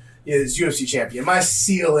that, is UFC champion. My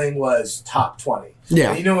ceiling was top 20. Yeah.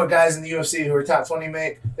 And you know what guys in the UFC who are top 20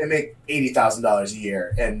 make? They make $80,000 a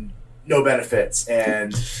year and no benefits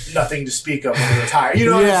and nothing to speak of when they retire. You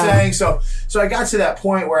know what I'm saying? So I got to that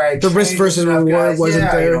point where the risk versus reward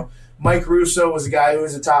wasn't there. You know, Mike Russo was a guy who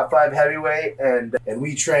was a top 5 heavyweight, and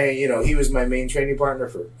we trained. You know, he was my main training partner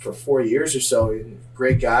for 4 years or so.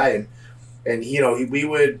 Great guy, and you know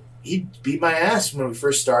he'd beat my ass when we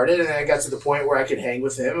first started, and then I got to the point where I could hang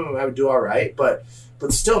with him and I would do all right. But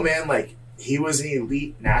still, man, like he was an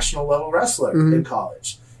elite national level wrestler in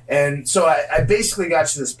college, and so I basically got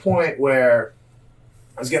to this point where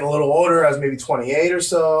I was getting a little older. I was maybe 28 or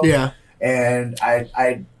so. Yeah, and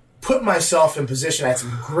I put myself in position. I had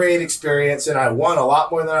some great experience, and I won a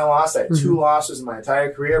lot more than I lost. I had 2 losses in my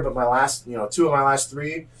entire career, but my last, 2 of my last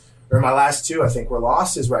 3, or my last 2, I think, were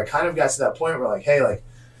losses. Where I kind of got to that point where, like, hey, like,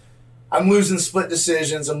 I'm losing split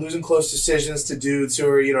decisions, I'm losing close decisions to dudes who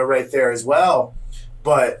are, right there as well.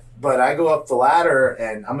 But I go up the ladder,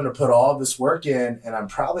 and I'm going to put all of this work in, and I'm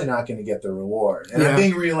probably not going to get the reward. And I'm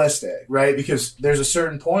being realistic, right? Because there's a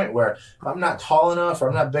certain point where if I'm not tall enough, or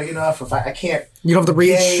I'm not big enough, or if I can't, you don't have the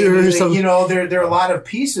reach or something. There are a lot of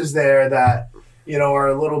pieces there that are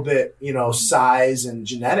a little bit size and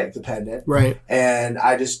genetic dependent, right? And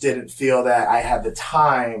I just didn't feel that I had the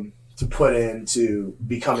time to put into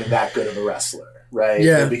becoming that good of a wrestler. Right?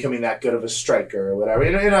 Yeah. And becoming that good of a striker or whatever.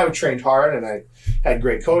 And I trained hard, and I had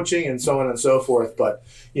great coaching and so on and so forth. But,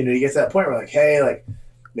 you get to that point where, like, hey, like,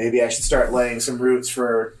 maybe I should start laying some roots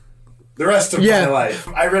for the rest of my life.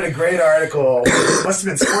 I read a great article, must have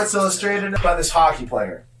been Sports Illustrated, about this hockey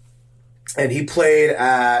player. And he played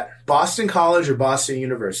at Boston College or Boston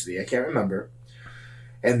University. I can't remember.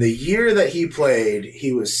 And the year that he played,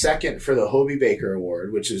 he was second for the Hobey Baker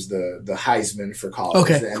Award, which is the Heisman for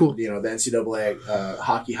college. Okay, cool. The NCAA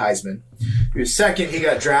hockey Heisman. He was second. He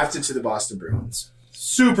got drafted to the Boston Bruins.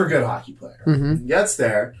 Super good hockey player. He gets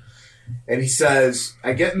there, and he says,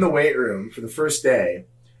 I get in the weight room for the first day,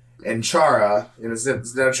 and Chara,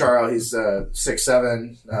 Zdeno Chara, he's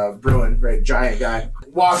 6'7", Bruin, right, giant guy,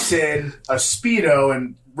 walks in a Speedo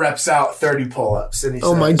and reps out 30 pull-ups. And he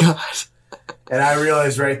says, my God. And I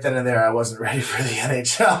realized right then and there I wasn't ready for the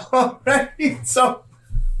NHL. Right? So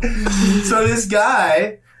this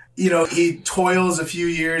guy, he toils a few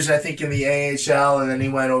years, I think, in the AHL, and then he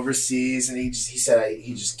went overseas, and he said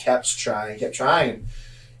he just kept trying.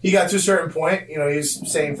 He got to a certain point, he's the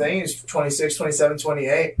same thing. He's 26, 27,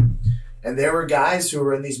 28. And there were guys who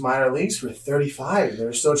were in these minor leagues for 35, and they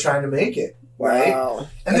were still trying to make it. Right? Wow.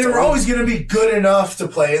 And they were always going to be good enough to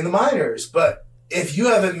play in the minors, but if you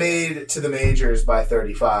haven't made it to the majors by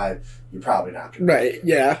 35, you're probably not going to. Right,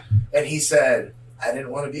 yeah. And he said, I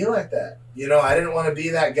didn't want to be like that. I didn't want to be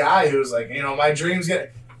that guy who was like, my dream's going to...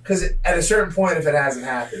 Because at a certain point, if it hasn't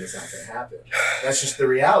happened, it's not going to happen. That's just the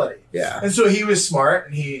reality. Yeah. And so he was smart,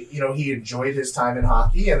 and he enjoyed his time in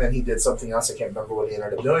hockey, and then he did something else. I can't remember what he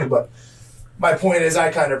ended up doing, but my point is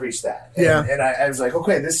I kind of reached that. And, and I was like,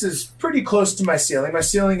 okay, this is pretty close to my ceiling. My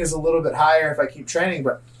ceiling is a little bit higher if I keep training,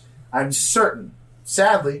 but I'm certain,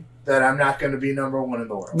 sadly, that I'm not going to be number 1 in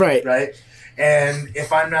the world. Right. Right? And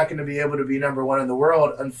if I'm not going to be able to be number 1 in the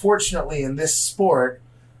world, unfortunately, in this sport,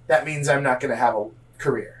 that means I'm not going to have a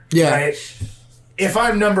career. Yeah. Right? If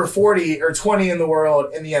I'm number 40 or 20 in the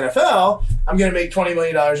world in the NFL, I'm going to make $20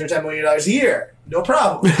 million or $10 million a year. No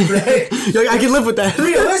problem. Right? You're like, I can live with that.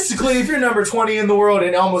 Realistically, if you're number 20 in the world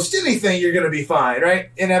in almost anything, you're going to be fine, right?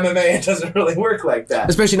 In MMA, it doesn't really work like that.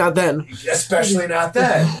 Especially not then. Especially not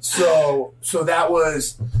then. So that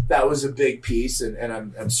was a big piece, and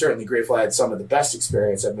I'm certainly grateful. I had some of the best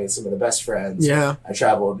experience. I've made some of the best friends. Yeah. I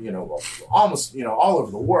traveled, almost, all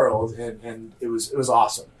over the world, and it was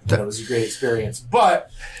awesome. And it was a great experience. But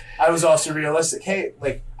I was also realistic. Hey,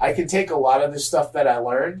 like, I can take a lot of this stuff that I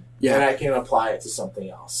learned, and I can apply it to something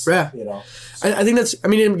else. Yeah. So. I think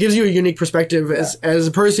it gives you a unique perspective as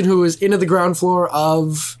a person who is into the ground floor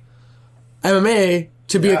of MMA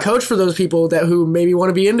to be a coach for those people who maybe want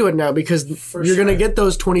to be into it now, because you're going to get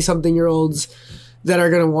those 20-something-year-olds that are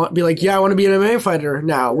going to be like, I want to be an MMA fighter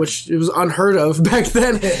now, which it was unheard of back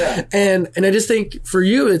then. Yeah. And I just think for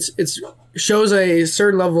you, it's shows a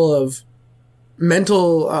certain level of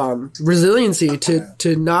mental resiliency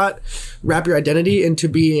to not wrap your identity into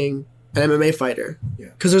being an MMA fighter.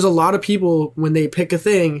 Because there's a lot of people, when they pick a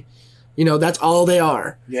thing, that's all they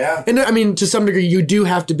are. Yeah. And I mean, to some degree, you do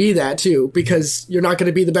have to be that too, because you're not going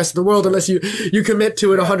to be the best in the world unless you commit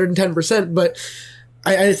to it 110%. But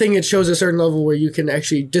I think it shows a certain level where you can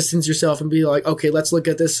actually distance yourself and be like, okay, let's look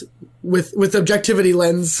at this with objectivity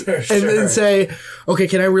lens Sure. and say, okay,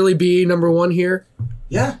 can I really be number one here?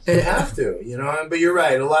 Yeah, you have to, you know. But you're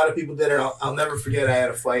right. A lot of people did it. I'll never forget. I had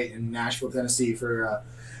a fight in Nashville, Tennessee, for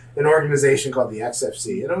an organization called the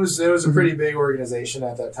XFC, and it was a pretty big organization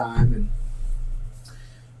at that time. And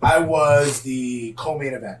I was the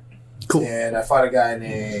co-main event. Cool. And I fought a guy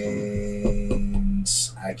named,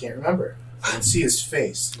 I can't remember. I can see his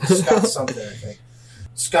face. Scott something, I think.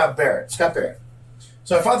 Scott Barrett.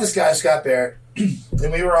 So I fought this guy, Scott Barrett.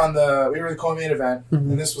 And we were the co-main event,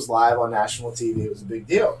 and this was live on national TV. It was a big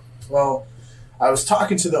deal. Well, I was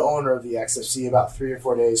talking to the owner of the XFC about 3 or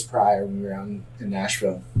 4 days prior when we were out in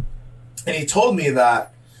Nashville, and he told me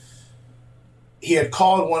that he had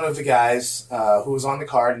called one of the guys who was on the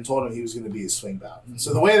card and told him he was going to be his swing bout. And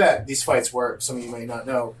so the way that these fights work, some of you may not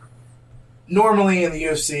know, normally in the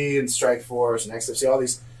UFC and Strikeforce and XFC, all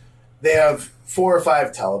these, they have 4 or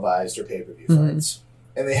 5 televised or pay-per-view fights.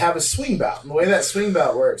 And they have a swing bout. And the way that swing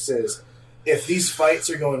bout works is if these fights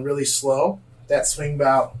are going really slow, that swing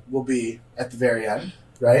bout will be at the very end,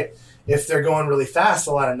 right? If they're going really fast,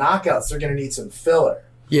 a lot of knockouts, they're going to need some filler.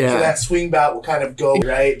 Yeah. So that swing bout will kind of go,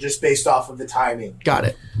 right, just based off of the timing. Got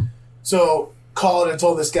it. So called and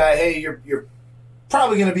told this guy, hey, you're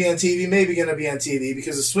probably going to be on TV, maybe going to be on TV,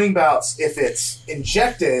 because the swing bouts, if it's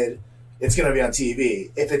injected, it's going to be on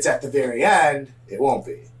TV. If it's at the very end, it won't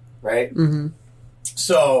be, right? Mm-hmm.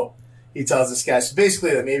 So he tells this guy, so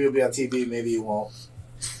basically that maybe he'll be on TV, maybe he won't.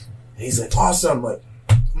 And he's like, awesome, like,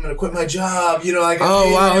 I'm going to quit my job, you know, like,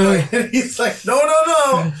 oh, wow. Really? And he's like, no,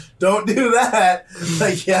 don't do that.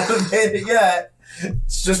 Like, you haven't made it yet.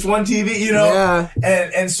 It's just one TV, you know? Yeah.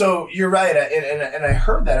 And so you're right. And I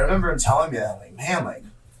heard that. I remember him telling me that. I'm like, man, like,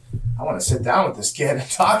 I want to sit down with this kid and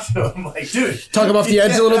talk to him. Like, dude. Talk him off the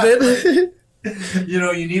edge a little bit. You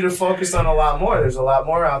know, you need to focus on a lot more. There's a lot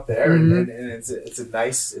more out there, and it's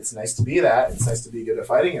nice to be that. It's nice to be good at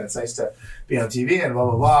fighting, and it's nice to be on TV and blah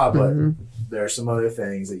blah blah. But there are some other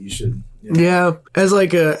things that you should. You know. Yeah, as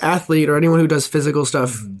like a athlete or anyone who does physical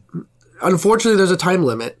stuff, unfortunately, there's a time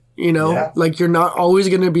limit. You know, like you're not always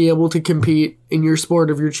going to be able to compete in your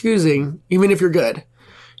sport of your choosing, even if you're good.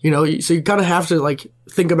 You know, so you kind of have to like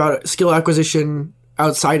think about skill acquisition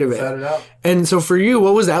outside of it. And so for you,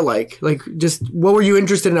 what was that like? Like, just what were you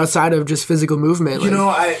interested in outside of just physical movement? You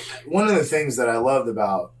know, one of the things that I loved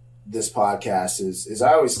about this podcast is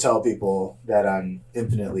I always tell people that I'm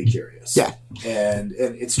infinitely curious. Yeah. And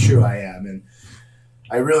it's true, I am. And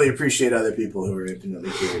I really appreciate other people who are infinitely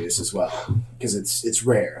curious as well, because it's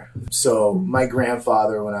rare. So my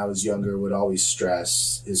grandfather, when I was younger, would always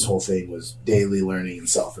stress his whole thing was daily learning and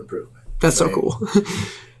self-improvement. That's right? So cool.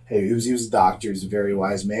 Hey, he was a doctor. He was a very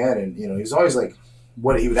wise man, and you know, he was always like,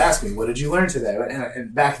 he would ask me, "What did you learn today?"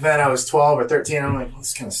 And back then, I was 12 or 13. I'm like, well, "This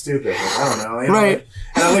is kind of stupid." Like, I don't know, you know? Right?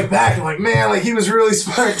 And I look back, I'm like, "Man, like he was a really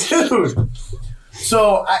smart dude."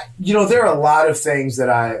 So, there are a lot of things that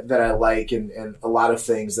I like, and a lot of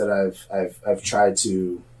things that I've tried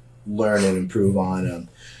to learn and improve on.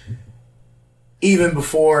 Even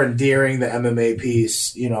before and during the MMA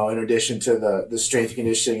piece, you know, in addition to the strength and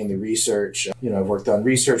conditioning and the research, you know, I've worked on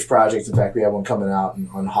research projects. In fact, we have one coming out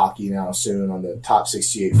on hockey now soon, on the top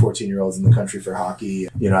 68 14-year-olds in the country for hockey.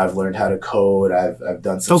 You know, I've learned how to code. I've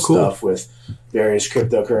done some stuff with various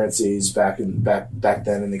cryptocurrencies back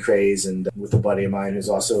then in the craze, and with a buddy of mine who's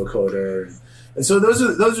also a coder. And so those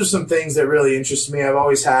are some things that really interest me. I've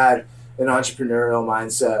always had an entrepreneurial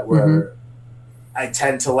mindset where I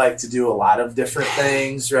tend to like to do a lot of different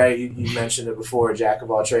things, right? You mentioned it before, jack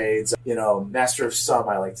of all trades. You know, master of some,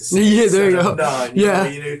 I like to say. Yeah, there you go. None. You know,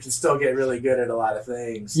 you can still get really good at a lot of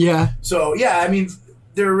things. Yeah. So, yeah, I mean,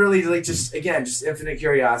 they're really like just infinite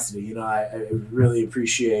curiosity. You know, I really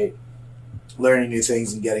appreciate learning new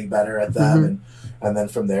things and getting better at them. And then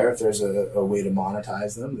from there, if there's a way to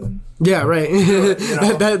monetize them, then... Yeah, right. You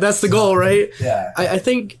know? That's the goal, right? Yeah. I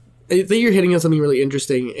think you're hitting on something really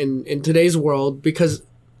interesting in today's world, because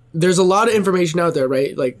there's a lot of information out there,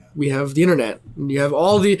 right? Like, we have the internet, and you have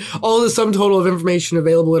all the sum total of information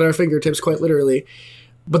available at our fingertips, quite literally.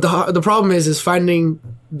 But the problem is finding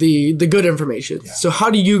the good information. Yeah. So how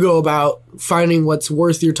do you go about finding what's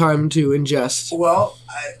worth your time to ingest? Well,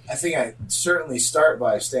 I think I certainly start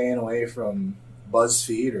by staying away from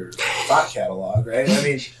BuzzFeed or Thought Catalog, right? I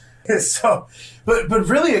mean, so, but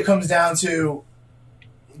really it comes down to,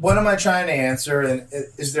 what am I trying to answer, and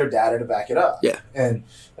is there data to back it up? Yeah. And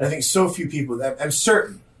I think so few people, I'm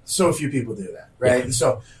certain so few people do that, right? Yeah. And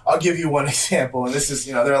so I'll give you one example, and this is,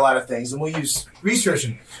 you know, there are a lot of things, and we'll use research.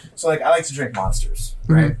 So, like, I like to drink Monsters,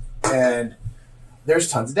 right? And there's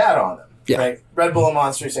tons of data on them, right? Red Bull and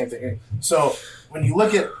Monster, same thing. So when you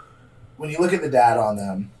look at the data on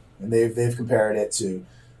them, And they've compared it to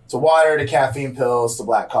water, to caffeine pills, to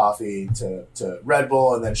black coffee, to Red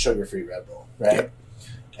Bull, and then sugar-free Red Bull, right? Yep.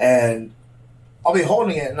 And I'll be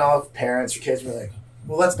holding it, and I'll have parents or kids be like,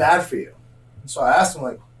 well, that's bad for you. And so I asked them,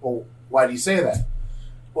 like, well, why do you say that?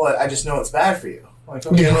 Well, I just know it's bad for you. I'm like,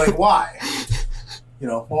 okay, like, why?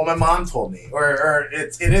 Well, my mom told me. Or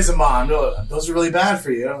it is a mom. No, those are really bad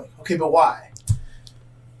for you. I'm like, okay, but why?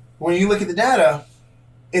 When you look at the data,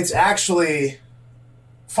 it's actually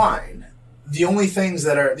fine. The only ones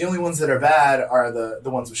that are bad are the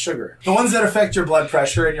ones with sugar. The ones that affect your blood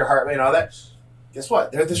pressure and your heart rate and all that, guess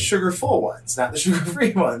what? They're the sugar-full ones, not the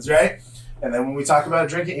sugar-free ones, right? And then when we talk about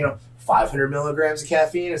drinking, 500 milligrams of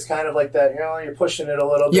caffeine is kind of like that, you're pushing it a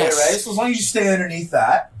little bit, right? So as long as you stay underneath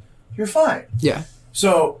that, you're fine. Yeah.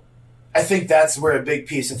 So I think that's where a big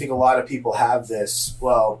piece, I think a lot of people have this,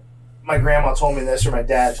 well, my grandma told me this, or my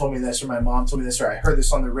dad told me this, or my mom told me this, or I heard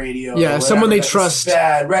this on the radio. Yeah, someone they trust.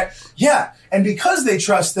 Bad, right? Yeah, and because they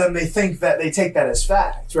trust them, they think that they take that as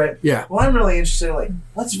fact, right? Yeah. Well, I'm really interested in,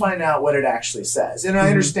 let's find out what it actually says. And I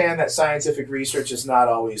understand that scientific research is not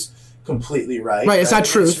always completely right. Right, it's not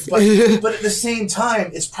truth. But at the same time,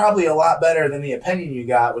 it's probably a lot better than the opinion you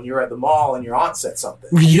got when you were at the mall and your aunt said something.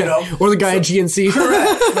 Or the guy at GNC.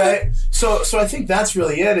 Correct, right? So I think that's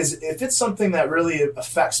really it, is if it's something that really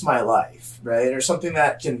affects my life, right, or something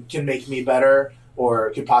that can make me better or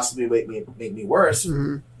could possibly make me worse,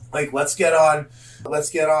 like let's get on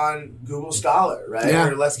Google Scholar, right? Yeah.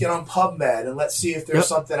 Or let's get on PubMed and let's see if there's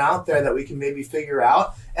something out there that we can maybe figure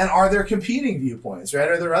out. And are there competing viewpoints, right?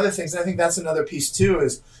 Are there other things? And I think that's another piece too,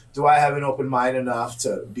 is do I have an open mind enough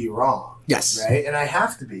to be wrong? Yes. Right? And I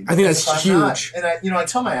have to be. I think that's huge. And I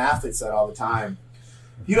tell my athletes that all the time.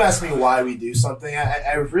 If you ask me why we do something,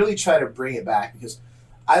 I really try to bring it back, because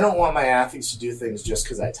I don't want my athletes to do things just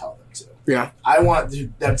because I tell them to. Yeah. I want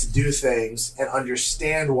them to do things and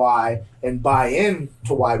understand why and buy in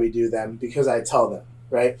to why we do them because I tell them,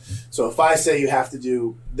 right? So if I say you have to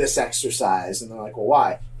do this exercise and they're like, well,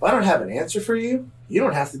 why? If I don't have an answer for you, you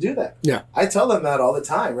don't have to do that. Yeah. I tell them that all the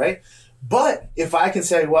time, right? But if I can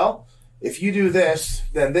say, well, if you do this,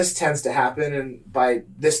 then this tends to happen, and by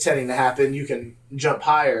this tending to happen, you can jump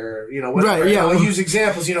higher, whatever. Right, yeah. I'll use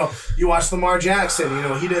examples, you watch Lamar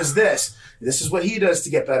Jackson, he does this. This is what he does to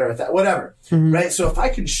get better at that, whatever, right? So if I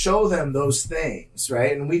can show them those things,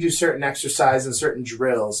 right, and we do certain exercises and certain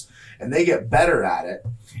drills, and they get better at it,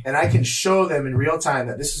 and I can show them in real time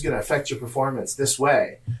that this is going to affect your performance this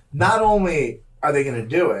way, not only are they going to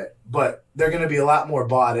do it, but they're going to be a lot more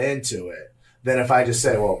bought into it than if I just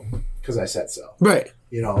say, well, because I said so. Right.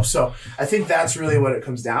 So I think that's really what it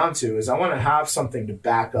comes down to, is I want to have something to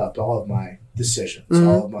back up all of my decisions,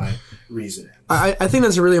 all of my reasoning. I think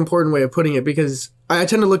that's a really important way of putting it, because I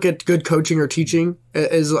tend to look at good coaching or teaching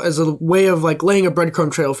as a way of laying a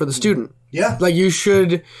breadcrumb trail for the student. Yeah. You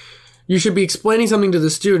should be explaining something to the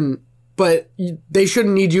student, but they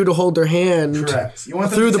shouldn't need you to hold their hand you want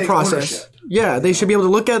them through to the take process. ownership. Yeah, they should be able to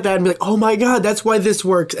look at that and be like, oh my God, that's why this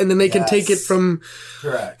works. And then they can take it from...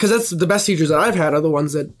 Correct. Because that's the best teachers that I've had are the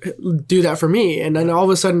ones that do that for me. And then all of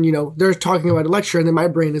a sudden, they're talking about a lecture, and then my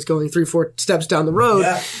brain is going 3-4 steps down the road.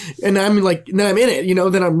 Yeah. And I'm then I'm in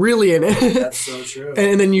it, then I'm really in it. That's so true.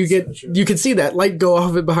 And then you can see that light go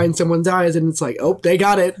off it behind someone's eyes, and it's like, oh, they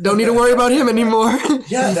got it. Don't need to worry about him anymore.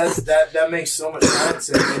 Yeah, that makes so much sense.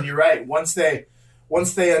 And you're right. Once they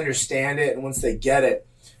understand it and once they get it,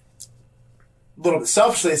 a little bit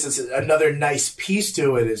selfishly, it's another nice piece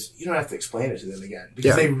to it is you don't have to explain it to them again,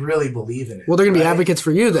 because they really believe in it. Well, they're going to be advocates for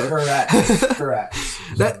you then. Correct.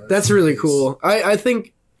 That's really cool. I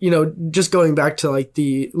think, just going back to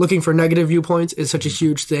the looking for negative viewpoints is such a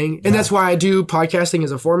huge thing. And that's why I do podcasting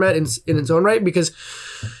as a format in its own right, because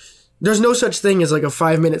there's no such thing as a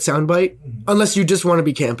 5-minute soundbite unless you just want to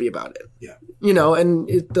be campy about it. Yeah. And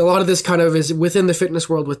a lot of this kind of is within the fitness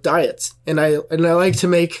world with diets. And I like to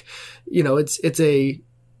make, it's a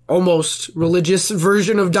almost religious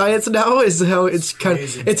version of diets now, is how it's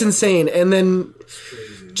it's insane. And then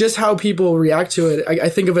just how people react to it. I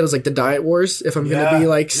think of it as the diet wars, if I'm going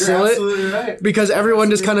to be silly. Absolutely right. Because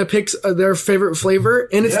everyone just kind of picks their favorite flavor.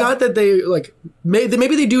 And it's not that they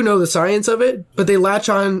maybe they do know the science of it, but they latch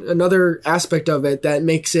on another aspect of it that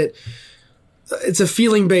makes it, it's a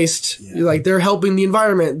feeling based, they're helping the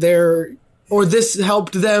environment. Or this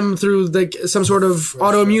helped them through some sort of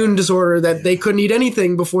autoimmune disorder that they couldn't eat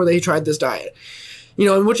anything before they tried this diet.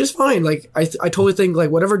 And which is fine. I totally think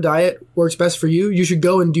whatever diet works best for you, you should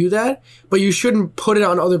go and do that, but you shouldn't put it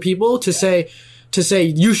on other people to say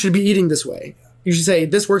you should be eating this way. You should say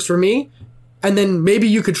this works for me, and then maybe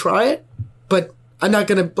you could try it, but I'm not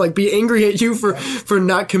gonna like be angry at you for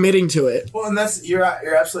not committing to it. Well, and you're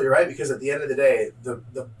absolutely right, because at the end of the day,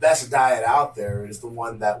 the best diet out there is the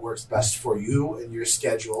one that works best for you and your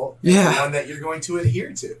schedule. And the one that you're going to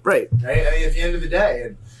adhere to. Right. Right. I mean, at the end of the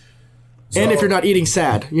day, and if you're not eating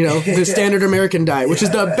SAD, the standard American diet, which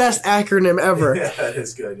is the best acronym ever. Yeah, that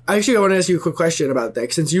is good. Actually, I want to ask you a quick question about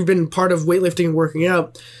that, since you've been part of weightlifting and working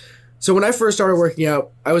out. So when I first started working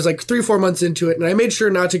out, I was like 3-4 months into it, and I made sure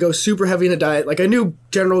not to go super heavy in a diet. Like I knew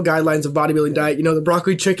general guidelines of bodybuilding diet, the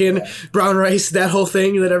broccoli chicken, brown rice, that whole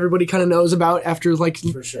thing that everybody kind of knows about after like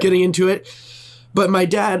getting into it. But my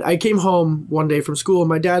dad, I came home one day from school, and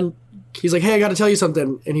my dad, he's like, "Hey, I got to tell you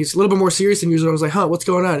something." And he's a little bit more serious than usual. I was like, "Huh, what's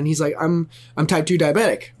going on?" And he's like, I'm type 2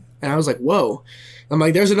 diabetic. And I was like, whoa. I'm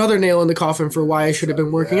like, there's another nail in the coffin for why I should have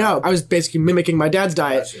been working out. I was basically mimicking my dad's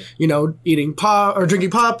diet, eating pop or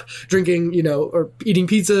drinking pop, or eating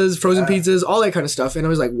pizzas, frozen pizzas, all that kind of stuff. And I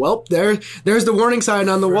was like, well, there's the warning sign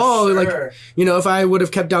on the wall. Sure. Like, if I would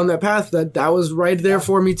have kept down that path, that was right there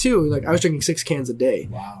for me too. Like I was drinking 6 cans a day,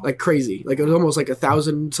 like crazy. Like it was almost like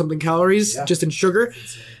 1,000 something calories just in sugar.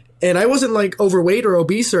 And I wasn't like overweight or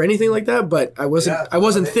obese or anything like that, but I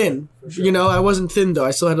wasn't thin. Sure. I wasn't thin though.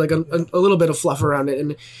 I still had like a little bit of fluff around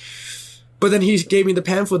it. But then he gave me the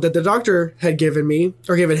pamphlet that the doctor had given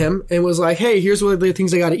him and was like, "Hey, here's what the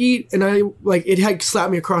things I got to eat." And it had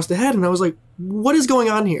slapped me across the head, and I was like, what is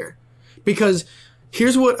going on here? Because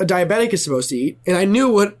here's what a diabetic is supposed to eat. And I knew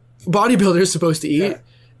what bodybuilder is supposed to eat. Yeah.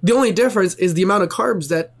 The only difference is the amount of carbs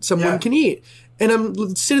that someone can eat. And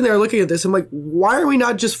I'm sitting there looking at this. I'm like, why are we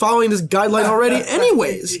not just following this guideline already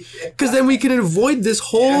anyways? Because then we can avoid this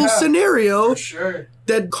whole scenario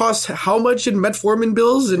that costs how much in metformin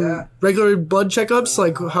bills and regular blood checkups,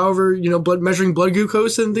 like however, measuring blood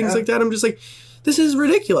glucose and things like that. I'm just like, this is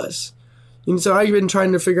ridiculous. And so I've been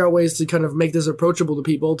trying to figure out ways to kind of make this approachable to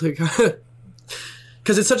people to kind of...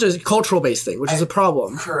 Because it's such a cultural-based thing, which is a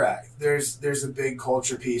problem. Correct. There's a big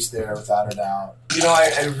culture piece there, without a doubt.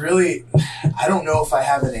 I don't know if I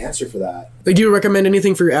have an answer for that. Like, do you recommend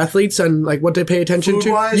anything for your athletes on like what to pay attention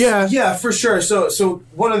Food-wise? to? Yeah, for sure. So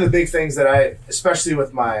one of the big things that especially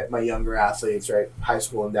with my younger athletes, right, high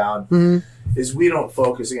school and down, is we don't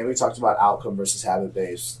focus. Again, we talked about outcome versus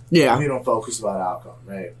habit-based. Yeah. We don't focus about outcome,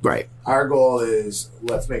 right? Right. Our goal is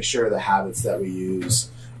let's make sure the habits that we use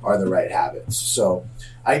are the right habits. So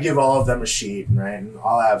I give all of them a sheet, right? And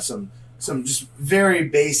I'll have some just very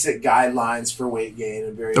basic guidelines for weight gain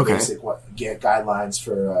and very basic guidelines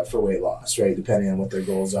for weight loss, right? Depending on what their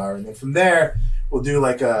goals are. And then from there, we'll do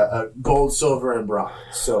like a gold, silver, and bronze.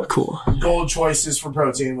 So cool. Gold choices for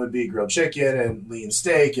protein would be grilled chicken and lean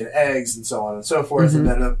steak and eggs and so on and so forth. And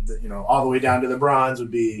then, all the way down to the bronze would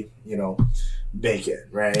be, bacon,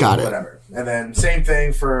 right? Got it. Whatever. And then same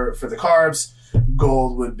thing for the carbs.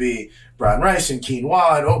 Gold would be brown rice and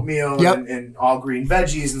quinoa and oatmeal and all green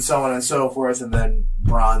veggies and so on and so forth. And then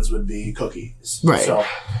bronze would be cookies. Right. So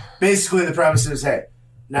basically the premise is, hey,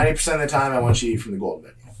 90% of the time I want you to eat from the gold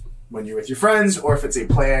menu. When you're with your friends, or if it's a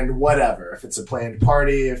planned whatever, if it's a planned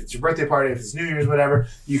party, if it's your birthday party, if it's New Year's, whatever,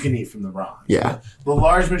 you can eat from the bronze. Yeah. The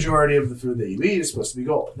large majority of the food that you eat is supposed to be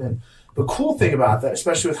gold. And the cool thing about that,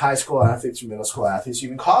 especially with high school athletes or middle school athletes,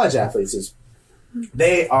 even college athletes, is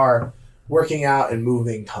they are working out and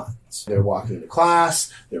moving tons. They're walking to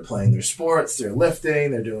class, they're playing their sports, they're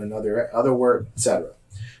lifting, they're doing other work, etc.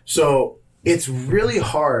 So it's really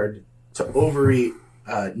hard to overeat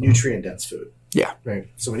nutrient-dense food. Yeah. Right.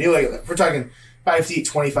 So when you look at it, we're talking, if I have to eat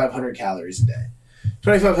 2,500 calories a day.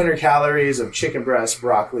 2,500 calories of chicken breast,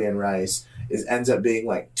 broccoli, and rice ends up being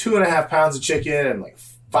like 2.5 pounds of chicken and like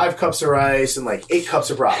 5 cups of rice and like 8 cups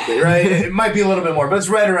of broccoli, right? It might be a little bit more, but it's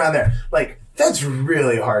right around there. Like, that's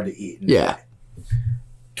really hard to eat. Yeah.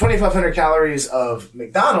 2,500 calories of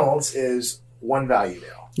McDonald's is one value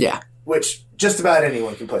meal. Yeah. Which just about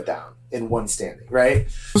anyone can put down in one standing, right?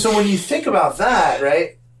 So when you think about that,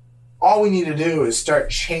 right, all we need to do is start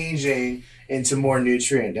changing into more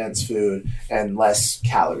nutrient-dense food and less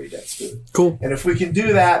calorie-dense food. Cool. And if we can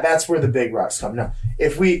do that, that's where the big rocks come. Now,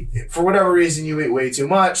 if for whatever reason, you eat way too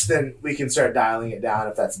much, then we can start dialing it down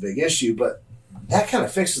if that's a big issue. But that kind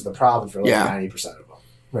of fixes the problem for like 90% of them,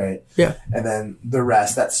 right? Yeah. And then the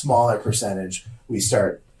rest, that smaller percentage, we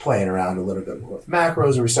start playing around a little bit more with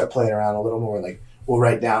macros, or we start playing around a little more, like we'll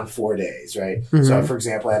write down 4 days, right? So, for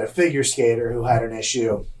example, I had a figure skater who had an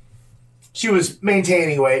issue. She was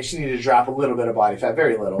maintaining weight. She needed to drop a little bit of body fat,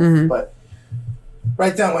 very little, but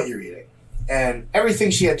write down what you're eating. And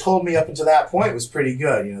everything she had told me up until that point was pretty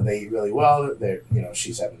good. They eat really well.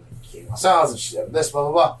 She's having quinoa salads and she's having this, blah,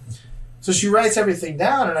 blah, blah. So she writes everything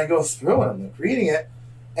down, and I go through and I'm like reading it.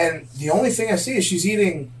 And the only thing I see is she's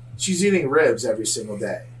eating she's eating ribs every single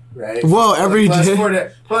day, right? Whoa, every day.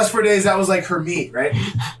 The last 4 days, that was like her meat, right?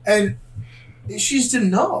 And she just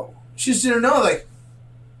didn't know. She just didn't know, like,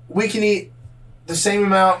 we can eat the same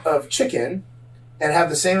amount of chicken and have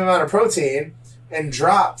the same amount of protein and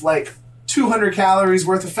drop like 200 calories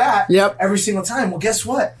worth of fat every single time. Well, guess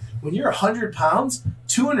what? When you're 100 pounds,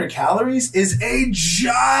 200 calories is a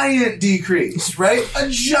giant decrease, right? A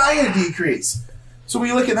giant decrease. So when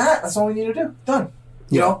you look at that, that's all we need to do. Done.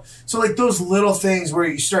 You know? So like those little things where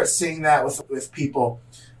you start seeing that with people,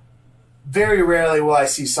 very rarely will I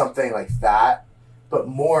see something like that, but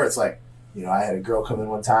more it's like, you know, I had a girl come in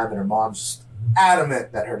one time and her mom's just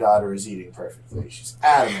adamant that her daughter is eating perfectly. She's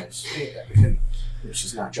adamant.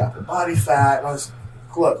 She's not dropping body fat. And all this.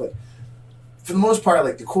 Look, for the most part,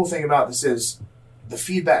 like the cool thing about this is the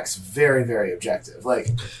feedback's very, very objective. Like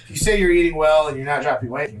if you say you're eating well and you're not dropping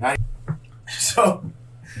weight, you're not. So,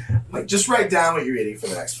 like, just write down what you're eating for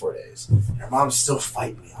the next 4 days. And her mom's still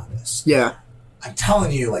fighting me on this. Yeah. I'm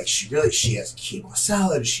telling you, like, she has a quinoa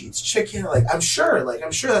salad, she eats chicken, like, I'm sure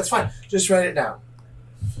that's fine. Just write it down.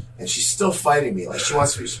 And she's still fighting me, like, she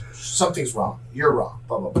wants to be, something's wrong, you're wrong,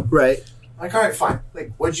 blah, blah, blah. Right. I'm like, all right, fine.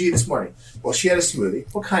 Like, what'd you eat this morning? Well, she had a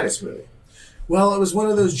smoothie. What kind of smoothie? Well, it was one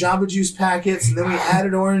of those Jamba Juice packets, and then we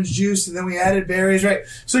added orange juice, and then we added berries, right?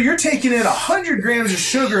 So you're taking in 100 grams of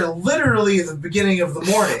sugar literally at the beginning of the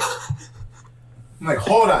morning. I'm like,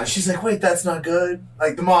 hold on. She's like, wait, that's not good.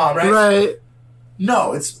 Like, the mom, right? Right.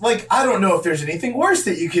 No, it's like, I don't know if there's anything worse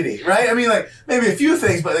that you can eat, right? I mean, like, maybe a few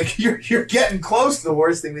things, but like you're getting close to the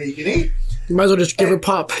worst thing that you can eat. You might as well just give her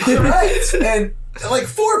pop. Right. And like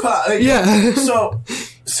 4 pop. Like, yeah.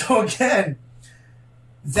 So again,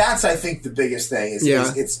 that's, I think, the biggest thing is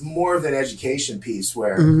it's more of an education piece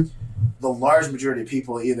where the large majority of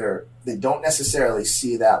people either they don't necessarily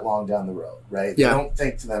see that long down the road, right? They don't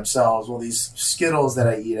think to themselves, well, these Skittles that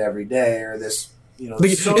I eat every day or this, you know,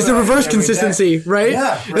 it's the reverse consistency, right?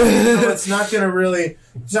 Yeah, right. So it's not going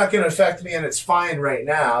to affect me and it's fine right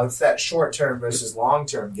now. It's that short-term versus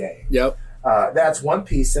long-term gain. Yep. That's one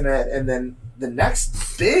piece in it. And then the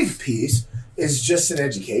next big piece is just an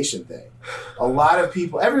education thing. A lot of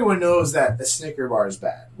people, everyone knows that a Snicker bar is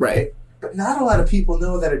bad, right? But not a lot of people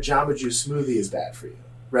know that a Jamba Juice smoothie is bad for you,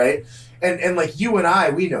 right? And like you and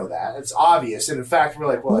I, we know that. It's obvious. And in fact, we're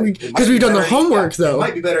like, well, because we've done the homework, though. It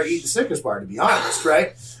might be better to eat the Snickers bar, to be honest,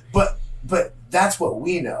 right? But that's what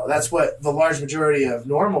we know. That's what the large majority of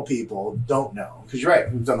normal people don't know. Because you're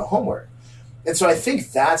right, we've done the homework. And so I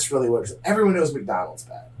think that's really what everyone knows. McDonald's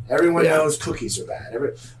bad. Everyone knows cookies are bad.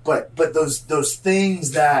 But those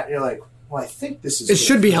things that you're like, well, I think this is. It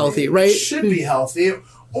should be healthy, right? It should be healthy.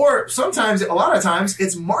 Or sometimes, a lot of times,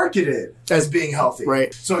 it's marketed as being healthy.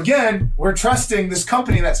 Right. So again, we're trusting this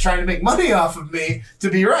company that's trying to make money off of me to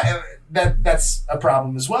be right. That's a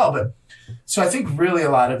problem as well. But so I think really a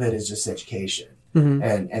lot of it is just education.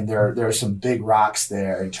 Mm-hmm. And there are some big rocks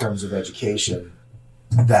there in terms of education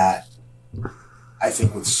that I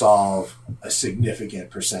think would solve a significant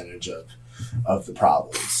percentage of the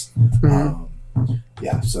problems. Mm-hmm.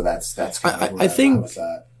 So that's kind of where I think with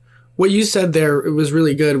that. What you said there, it was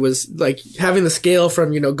really good, was like having the scale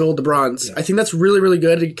from, gold to bronze. Yeah. I think that's really, really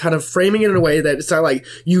good, and kind of framing it in a way that it's not like,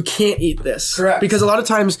 you can't eat this. Correct. Because a lot of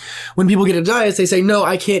times when people get a diet, they say, no,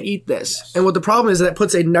 I can't eat this. Yes. And what the problem is, that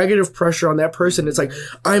puts a negative pressure on that person. It's like,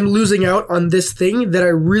 I'm losing out on this thing that I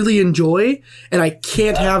really enjoy, and I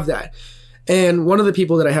can't have that. And one of the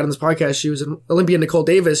people that I had on this podcast, she was an Olympian, Nicole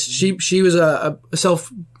Davis. She was a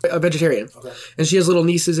vegetarian, and she has little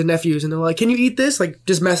nieces and nephews, and they're like, "Can you eat this?" Like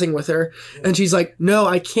just messing with her, and she's like, "No,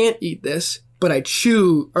 I can't eat this, but I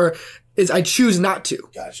choose not to."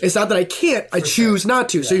 Gotcha. It's not that I can't; I choose not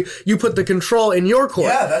to. Yeah. So you put the control in your court.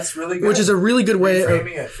 Yeah, that's really good. Which is a really good way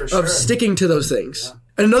of sticking to those things. Yeah.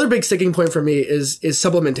 And another big sticking point for me is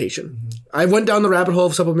supplementation. Mm-hmm. I went down the rabbit hole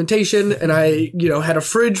of supplementation, and I, had a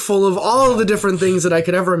fridge full of all of the different things that I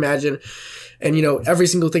could ever imagine. And, every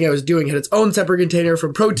single thing I was doing had its own separate container,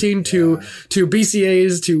 from protein to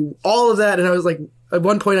BCAAs to all of that. And I was like, at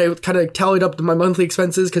one point I kind of tallied up my monthly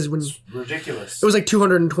expenses, because ridiculous. It was like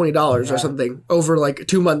 $220 or something over like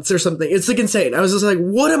 2 months or something. It's like insane. I was just like,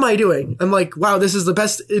 what am I doing? I'm like, wow, this is the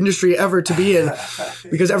best industry ever to be in,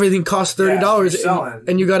 because everything costs $30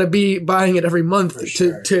 and you got to be buying it every month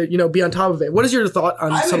to be on top of it. What is your thought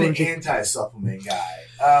on supplementation? I'm an anti-supplement guy.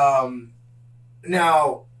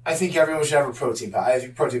 Now, I think everyone should have a protein powder. I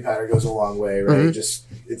think protein powder goes a long way, right? Mm-hmm. Just,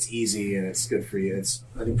 it's easy and it's good for you.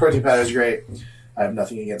 I think protein powder is great. I have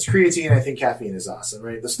nothing against creatine. I think caffeine is awesome,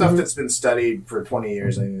 right? The stuff that's been studied for 20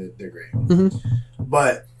 years, I think that they're great. Mm-hmm.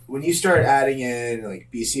 But when you start adding in like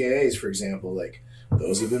BCAAs, for example, like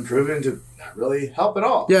those have been proven to not really help at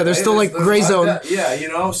all. Yeah, there's still like gray zone.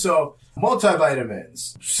 Yeah, so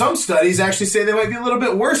multivitamins. Some studies actually say they might be a little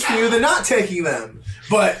bit worse for you than not taking them.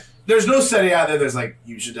 But there's no study out there that's like,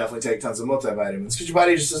 you should definitely take tons of multivitamins because your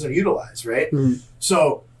body just doesn't utilize, right? Mm-hmm.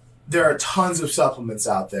 So there are tons of supplements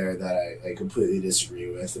out there that I completely disagree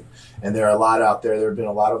with. And there are a lot out there. There have been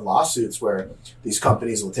a lot of lawsuits where these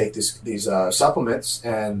companies will take these supplements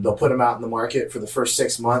and they'll put them out in the market for the first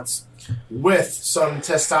 6 months with some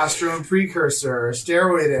testosterone precursor or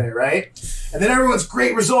steroid in it, right? And then everyone's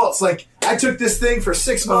great results. Like, I took this thing for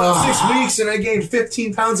 6 months, 6 weeks, and I gained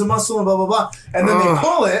 15 pounds of muscle and blah, blah, blah. And then they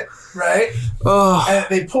pull it, right? And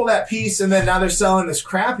they pull that piece, and then now they're selling this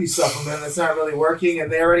crappy supplement that's not really working,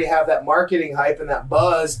 and they already have that marketing hype and that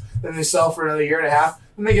buzz. Then they sell for another year and a half,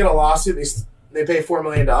 and they get a lawsuit. They pay $4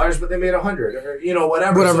 million, but they made $100 or,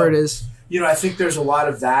 whatever. Whatever it is. I think there's a lot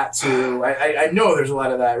of that too. I know there's a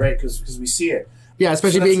lot of that, right? Because we see it. Yeah,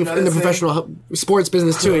 especially being in the professional sports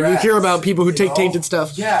business too. Correct. You hear about people who take tainted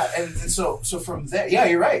stuff. Yeah, and so from there, yeah,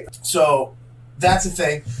 you're right. So that's a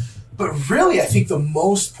thing. But really, I think the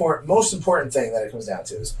most important thing that it comes down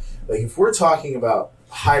to is, like, if we're talking about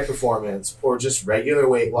high performance or just regular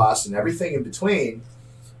weight loss and everything in between,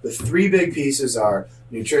 the three big pieces are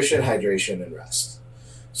nutrition, hydration, and rest.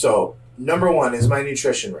 So number one, is my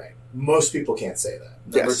nutrition right? Most people can't say that.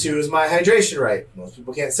 Number two, is my hydration right? Most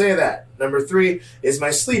people can't say that. Number three, is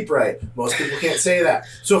my sleep right? Most people can't say that.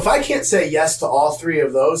 So if I can't say yes to all three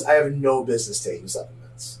of those, I have no business taking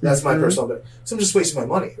supplements. That's my personal opinion. So I'm just wasting my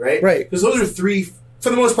money, right? Right. Because those are three, for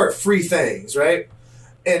the most part, free things, right?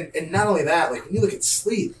 And not only that, like when you look at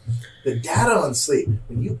sleep, the data on sleep,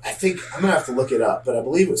 I think I'm going to have to look it up, but I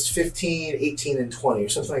believe it was 15, 18, and 20 or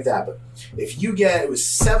something like that. But if you get, it was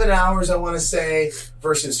 7 hours, I want to say,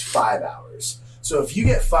 versus 5 hours. So if you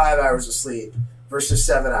get 5 hours of sleep versus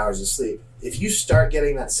 7 hours of sleep, if you start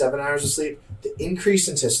getting that 7 hours of sleep, the increase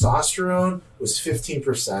in testosterone was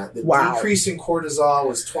 15%. The decrease in cortisol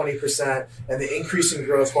was 20%, and the increase in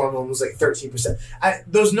growth hormone was like 13%.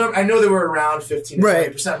 I know they were around 15 to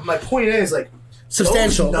 20%. But my point is, like,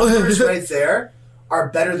 substantial those numbers right there are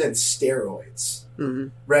better than steroids,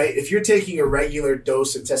 right? If you're taking a regular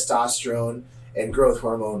dose of testosterone and growth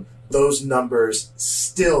hormone, those numbers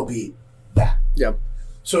still beat that. Yep.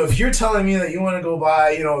 So if you're telling me that you want to go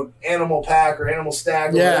buy, Animal Pack or Animal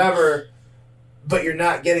Stag or whatever, but you're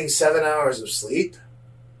not getting 7 hours of sleep,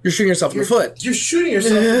 you're shooting yourself in the foot. You're shooting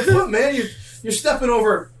yourself in the foot, man. You're stepping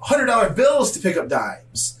over $100 bills to pick up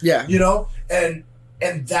dimes. Yeah.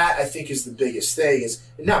 And that, I think, is the biggest thing. Is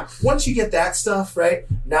now, once you get that stuff, right,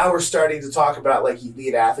 now we're starting to talk about, like,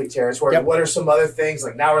 elite athlete territory. Yep. What are some other things?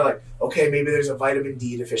 Like, now we're like, okay, maybe there's a vitamin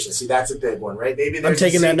D deficiency. That's a big one, right? Maybe I'm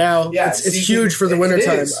taking that now. Yeah, it's huge for the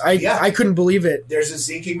wintertime. I couldn't believe it. There's a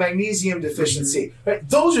zinc and magnesium deficiency. Right?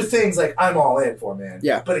 Those are things, like, I'm all in for, man.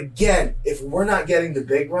 Yeah. But again, if we're not getting the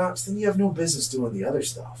big rocks, then you have no business doing the other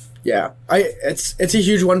stuff. Yeah, it's a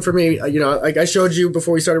huge one for me. Like I showed you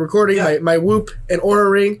before we started recording, my Whoop and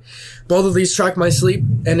Oura Ring, both of these track my sleep,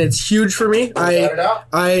 and it's huge for me.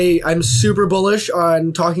 I'm super bullish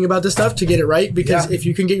on talking about this stuff to get it right, because if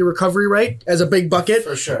you can get your recovery right as a big bucket,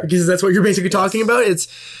 for sure, because that's what you're basically talking about.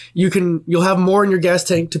 You'll have more in your gas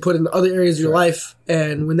tank to put in other areas of your life,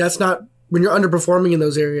 and when you're underperforming in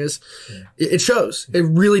those areas, it shows. It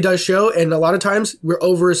really does show. And a lot of times we're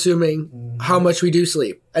over-assuming how much we do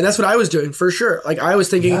sleep. And that's what I was doing for sure. Like, I was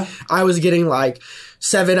thinking I was getting like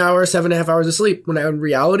 7 hours, 7.5 hours of sleep, when in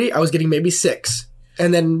reality I was getting maybe 6.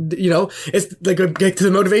 And then, it's like a get to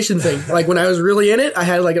the motivation thing. Like, when I was really in it, I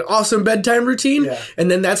had like an awesome bedtime routine, and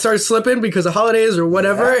then that started slipping because of holidays or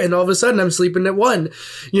whatever, and all of a sudden I'm sleeping at 1,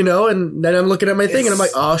 and then I'm looking at my thing and I'm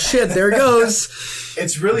like, oh shit, there it goes.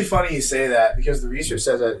 It's really funny you say that, because the research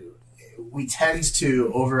says that we tend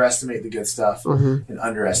to overestimate the good stuff and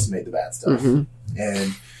underestimate the bad stuff.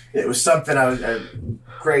 And it was something a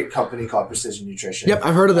great company called Precision Nutrition. Yep,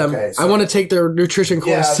 I've heard of them. Okay, so, I want to take their nutrition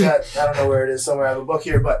course. Yeah, I don't know where it is. Somewhere I have a book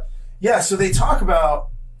here, but yeah. So they talk about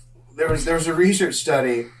there was a research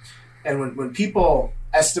study, and when people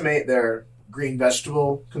estimate their green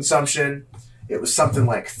vegetable consumption, it was something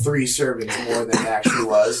like 3 servings more than it actually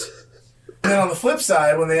was. And then on the flip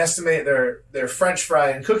side, when they estimate their French fry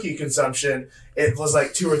and cookie consumption, it was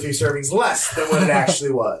like 2 or 3 servings less than what it actually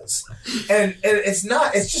was. And it's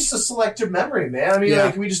just a selective memory, man. I mean,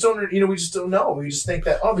 like, we just don't know. We just think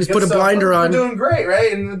that, just put a blinder on. We're doing great,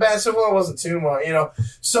 right? And the bad stuff, well, it wasn't too much,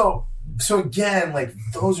 So again, like,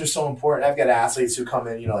 those are so important. I've got athletes who come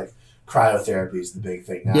in, like, cryotherapy is the big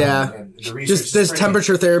thing now. Yeah. And the research just this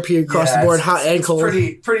temperature therapy across the board, hot and cold.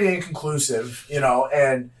 Pretty inconclusive,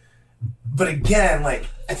 and But again, like,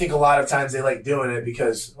 I think a lot of times they like doing it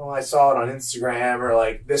because, oh, I saw it on Instagram, or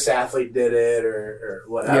like this athlete did it, or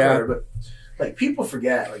whatever. Yeah. But like, people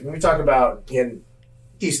forget, like, when we talk about in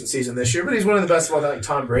decent season this year, but he's one of the best of all time, like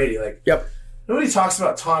Tom Brady. Like, Yep. nobody talks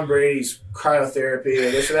about Tom Brady's cryotherapy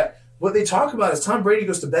or this or that. What they talk about is Tom Brady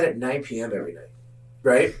goes to bed at 9 p.m. every night,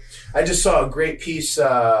 right? I just saw a great piece.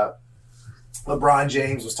 LeBron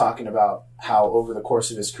James was talking about how over the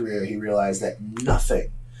course of his career, he realized that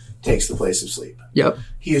nothing takes the place of sleep. Yep.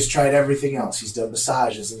 He has tried everything else. He's done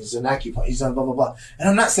massages and he's done acupuncture. He's done blah, blah, blah. And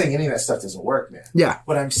I'm not saying any of that stuff doesn't work, man. Yeah.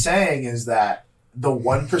 What I'm saying is that the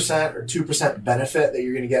 1% or 2% benefit that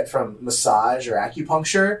you're going to get from massage or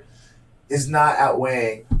acupuncture is not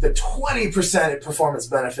outweighing the 20% performance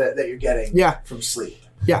benefit that you're getting from sleep.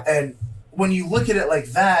 Yeah. And when you look at it like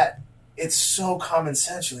that, it's so common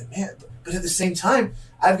sense. You're like, man, but at the same time,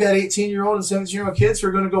 I've got 18-year-old and 17-year-old kids who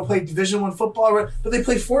are going to go play Division I football, right? But they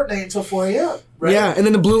play Fortnite until 4 a.m., right? Yeah, and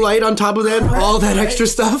then the blue light on top of that, all that right? extra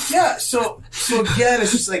stuff. Yeah, so again,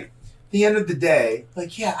 it's just like, the end of the day,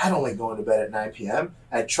 like, yeah, I don't like going to bed at 9 p.m.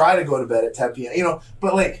 I try to go to bed at 10 p.m., you know,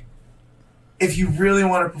 but like, if you really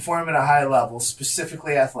want to perform at a high level,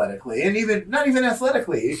 specifically athletically, and even not even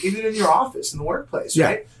athletically, even in your office, in the workplace,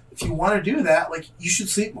 right? If you want to do that, like, you should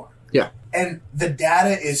sleep more. Yeah. And the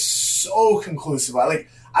data is so conclusive. Like,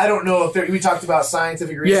 I don't know if we talked about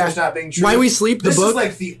scientific research not being true. Why We Sleep, this book. Is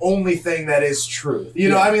like the only thing that is truth. You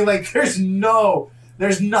know, I mean, like, there's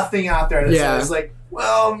nothing out there that says like,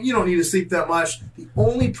 well, you don't need to sleep that much. The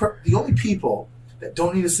only people that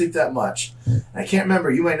don't need to sleep that much, and I can't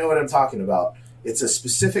remember, you might know what I'm talking about. It's a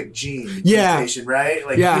specific gene mutation, right?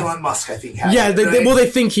 Like Elon Musk, I think, has it. Right? They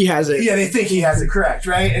think he has it. Yeah, they think he has it, correct,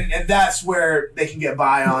 right? And that's where they can get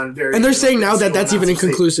by on very. And they're saying now that that's even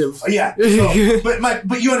inconclusive. Yeah, so,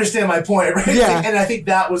 but you understand my point, right? Yeah. Like, and I think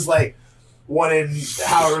that was like one in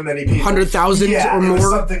however many people, 100,000 or more, it was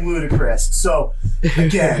something ludicrous. So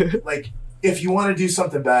again, like, if you want to do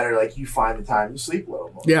something better, like, you find the time to sleep a little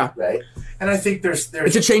more. Yeah. Right? And I think there's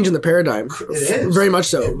it's a change in the paradigm. It is. Very much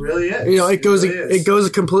so. It really is. You know, it goes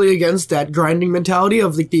completely against that grinding mentality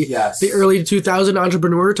of like the early 2000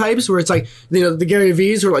 entrepreneur types where it's like, you know, the Gary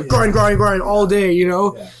V's who are like grind all day, you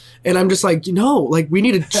know? Yeah. And I'm just like, like, we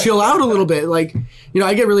need to chill out a little bit. Like, you know,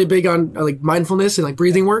 I get really big on like mindfulness and like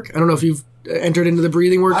breathing work. I don't know if you've entered into the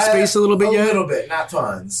breathing work space a little bit yet. A little bit, not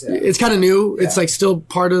tons. Yeah. It's kind of new. Yeah. It's like still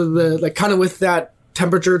part of the, like, kind of with that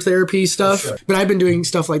temperature therapy stuff. Sure. But I've been doing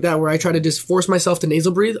stuff like that where I try to just force myself to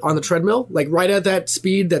nasal breathe on the treadmill, like right at that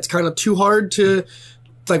speed that's kind of too hard to,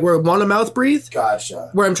 like, where I want to mouth breathe. Gotcha.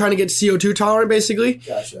 Where I'm trying to get CO2 tolerant, basically.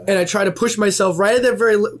 Gotcha. And I try to push myself right at that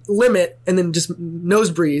very limit and then just nose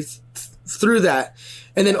breathe through that.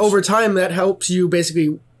 And then over time, that helps you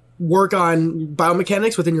basically work on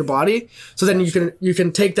biomechanics within your body. So then you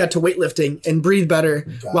can take that to weightlifting and breathe better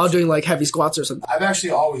while doing like heavy squats or something. I've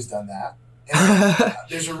actually always done that. And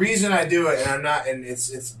there's a reason I do it, and I'm not, and it's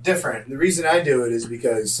different. The reason I do it is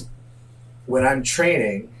because when I'm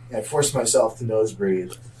training, I force myself to nose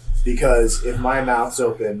breathe, because if my mouth's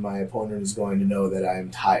open, my opponent is going to know that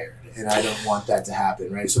I'm tired, and I don't want that to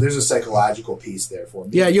happen, right? So there's a psychological piece there for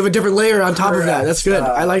me. Yeah, you have a different layer on top of that. That's good.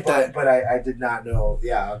 I like that. But I did not know.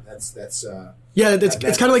 Yeah, that's. Yeah, it's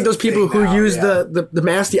kind of like those people who use the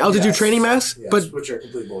mask, the altitude training mask, but which are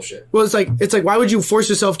complete bullshit. Well, it's like why would you force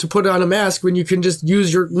yourself to put on a mask when you can just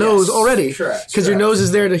use your nose already? Correct. Because your nose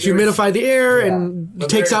is there to humidify the air and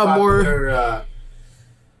takes out more.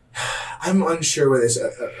 I'm unsure whether this.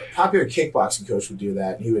 A popular kickboxing coach would do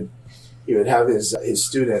that. He would have his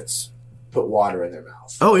students put water in their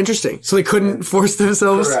mouth. Oh, interesting. So they couldn't force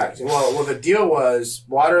themselves. Correct. Well, the deal was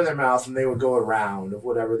water in their mouth, and they would go around of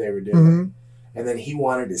whatever they were doing. Mm-hmm. And then he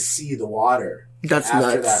wanted to see the water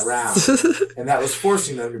after that round. And that was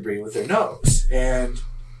forcing them to breathe with their nose. And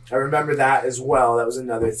I remember that as well. That was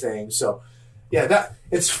another thing. So, yeah,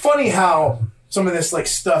 it's funny how some of this like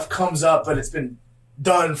stuff comes up, but it's been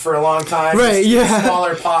done for a long time. Right, yeah.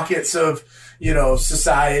 Smaller pockets of,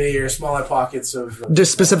 society, or smaller pockets of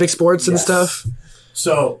just specific sports and stuff.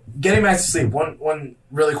 So, getting back to sleep, one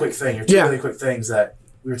really quick thing, or two really quick things that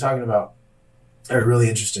we were talking about are really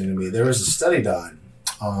interesting to me. There was a study done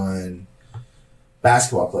on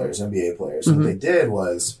basketball players, NBA players. Mm-hmm. What they did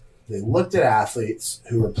was they looked at athletes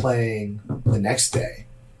who were playing the next day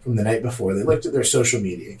from the night before. They looked at their social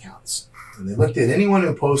media accounts, and they looked at anyone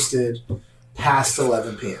who posted past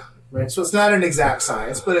 11 p.m., right? So it's not an exact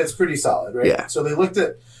science, but it's pretty solid, right? Yeah. So they looked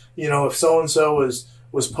at, if so-and-so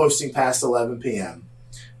was posting past 11 p.m.,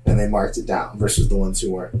 and they marked it down versus the ones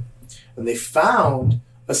who weren't. And they found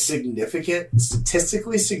a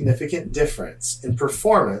statistically significant difference in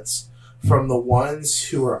performance from the ones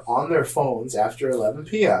who are on their phones after 11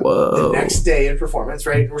 p.m. Whoa. the next day in performance,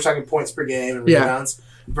 right? We're talking points per game and rebounds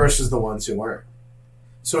versus the ones who weren't.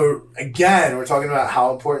 So again, we're talking about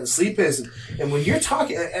how important sleep is, and when you're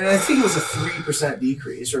talking, and I think it was a 3%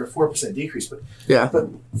 decrease or a 4% decrease, but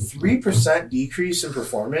 3% decrease in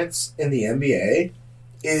performance in the NBA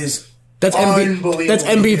is unbelievable. That's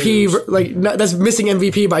MVP, like that's missing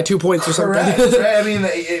MVP by 2 points or something. Correct, right? I mean,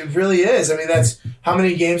 it really is. I mean, that's how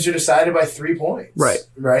many games are decided by 3 points,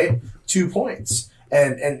 right? 2 points.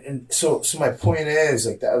 And so my point is,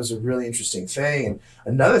 like, that was a really interesting thing. And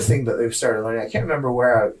another thing that they've started learning, I can't remember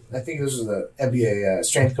where, I think this was the NBA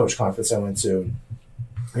strength coach conference I went to.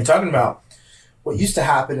 You're talking about what used to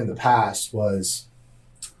happen in the past was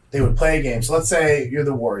they would play a game. So let's say you're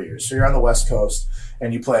the Warriors, so you're on the West Coast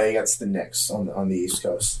and you play against the Knicks on the East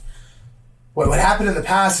Coast. What would happen in the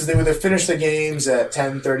past is they would finish the games at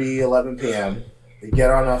 10:30, 11 p.m. They'd get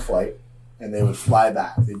on a flight, and they would fly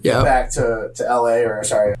back. They'd get back to LA, or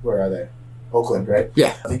sorry, where are they? Oakland, right?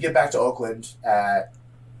 Yeah. They'd get back to Oakland at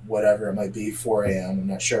whatever it might be, 4 a.m., I'm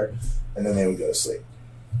not sure, and then they would go to sleep.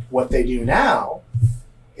 What they do now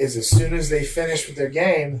is as soon as they finish with their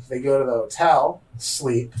game, they go to the hotel,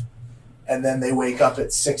 sleep, and then they wake up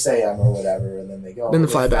at 6 a.m. or whatever, and then they go. Then they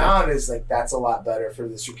fly back. What I found is, like, that's a lot better for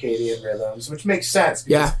the circadian rhythms, which makes sense.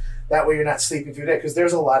 Because that way you're not sleeping through the day. Because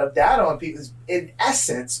there's a lot of data on people. In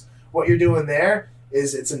essence, what you're doing there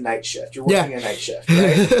is it's a night shift. You're working a night shift,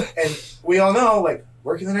 right? And we all know, like,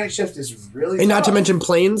 working the night shift is really and tough. Not to mention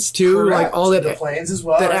planes, too. Correct. Like, all that. The planes as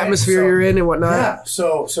well. That atmosphere you're in and whatnot. Yeah.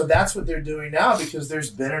 So that's what they're doing now, because there's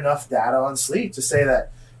been enough data on sleep to say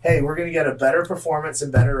that, hey, we're going to get a better performance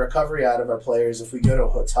and better recovery out of our players if we go to a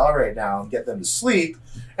hotel right now and get them to sleep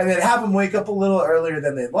and then have them wake up a little earlier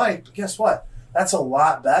than they'd like. But guess what? That's a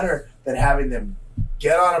lot better than having them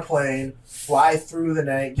get on a plane, fly through the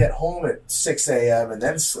night, get home at 6 a.m. and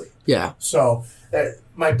then sleep. Yeah. So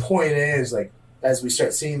my point is, like, as we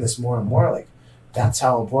start seeing this more and more, like, that's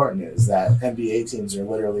how important it is that NBA teams are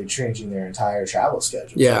literally changing their entire travel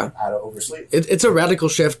schedule out of oversleep. It's a radical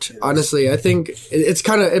shift, honestly. I think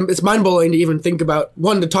it's mind-blowing to even think about,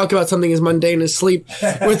 to talk about something as mundane as sleep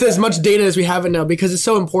with as much data as we have it now, because it's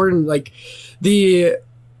so important. Like, the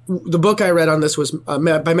book I read on this was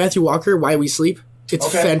by Matthew Walker, Why We Sleep. It's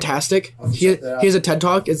fantastic. He has a TED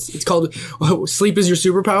Talk. It's called "Sleep is Your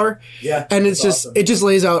Superpower." Yeah, and it's just awesome. It just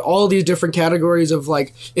lays out all these different categories of,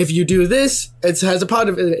 like, if you do this, it has a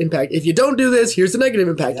positive impact. If you don't do this, here's the negative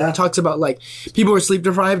impact. And it talks about, like, people who are sleep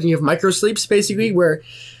deprived, and you have micro sleeps, basically, where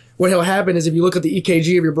what will happen is if you look at the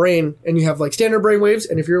EKG of your brain and you have, like, standard brain waves,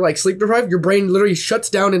 and if you're, like, sleep deprived, your brain literally shuts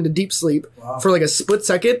down into deep sleep for, like, a split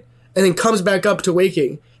second, and then comes back up to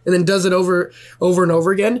waking, and then does it over and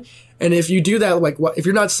over again. And if you do that, like, if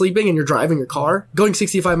you're not sleeping and you're driving your car, going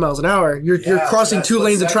 65 miles an hour, you're crossing 2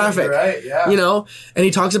 lanes of traffic, right? Yeah. You know? And he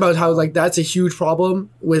talks about how, like, that's a huge problem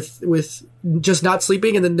with just not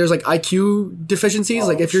sleeping. And then there's, like, IQ deficiencies.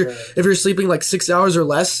 Like, if you're sleeping, like, 6 hours or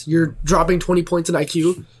less, you're dropping 20 points in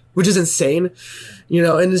IQ, which is insane, you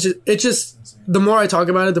know? And it's just the more I talk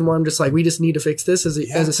about it, the more I'm just like, we just need to fix this as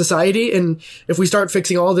a society. And if we start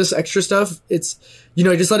fixing all this extra stuff, it's, you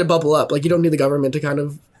know, just let it bubble up. Like, you don't need the government to kind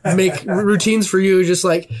of make routines for you. Just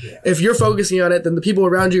like, if you're focusing on it, then the people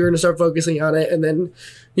around you are going to start focusing on it. And then,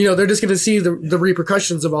 you know, they're just going to see the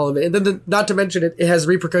repercussions of all of it. And then not to mention it has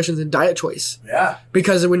repercussions in diet choice. Yeah.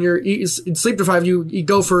 Because when you're sleep deprived, you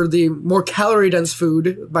go for the more calorie dense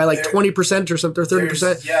food by like 20% or something, or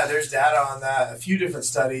 30%. There's data on that. A few different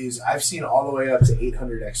studies. I've seen all the way up to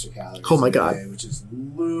 800 extra calories. Oh my God. Day, which is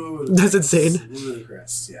ludicrous. That's insane.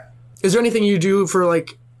 Ludicrous. Yeah. Is there anything you do for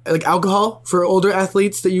like alcohol for older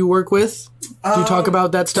athletes that you work with? Do you talk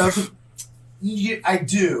about that stuff? I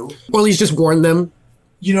do. Or at least just warn them?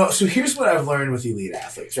 You know, so here's what I've learned with elite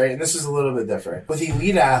athletes, right? And this is a little bit different. With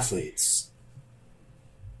elite athletes,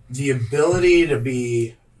 the ability to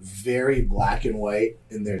be very black and white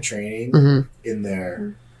in their training, in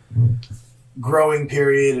their growing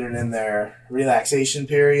period and in their relaxation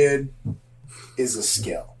period is a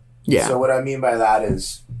skill. Yeah. So what I mean by that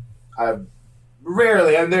is I've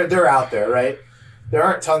rarely, and they're out there, right? There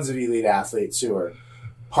aren't tons of elite athletes who are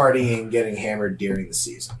partying, getting hammered during the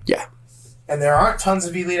season. Yeah. And there aren't tons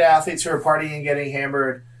of elite athletes who are partying and getting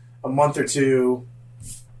hammered a month or two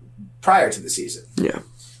prior to the season. Yeah.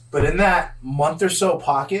 But in that month or so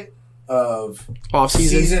pocket of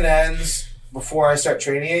off-season, season ends before I start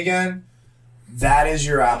training again, that is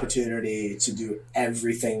your opportunity to do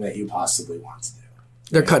everything that you possibly want to do.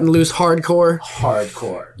 They're cutting loose hardcore.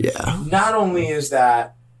 Hardcore. Yeah. Not only is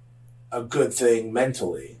that a good thing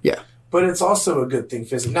mentally, but it's also a good thing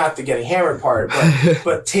physically. Not the getting hammered part,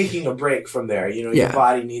 but taking a break from there. You know, your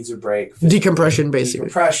body needs a break. Decompression, basically.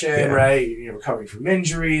 Decompression, right? You're recovering from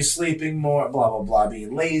injuries, sleeping more, blah, blah, blah,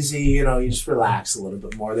 being lazy. You know, you just relax a little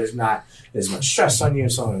bit more. There's not as much stress on you,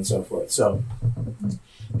 so on and so forth. So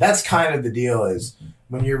that's kind of the deal is,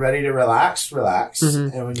 when you're ready to relax, relax.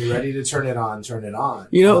 And when you're ready to turn it on, turn it on.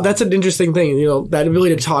 You know, that's an interesting thing. You know, that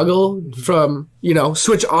ability to toggle from, you know,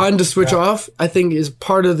 switch on to switch off, I think is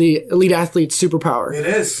part of the elite athlete's superpower. It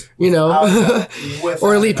is. You know,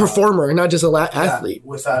 or elite performer, not just athlete.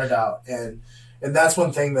 Without a doubt. And that's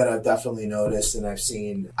one thing that I've definitely noticed and I've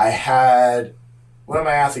seen. I had one of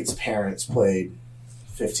my athletes' parents played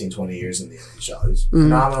 15, 20 years in the NHL. He was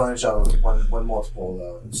phenomenal in the NHL, won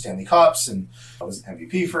multiple Stanley Cups, and I was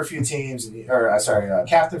MVP for a few teams,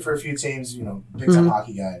 captain for a few teams, you know, big time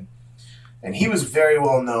hockey guy. And he was very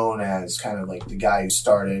well known as kind of like the guy who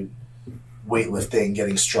started weightlifting,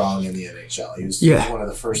 getting strong in the NHL. He was one of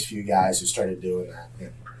the first few guys who started doing that.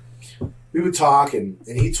 And we would talk, and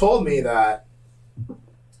he told me that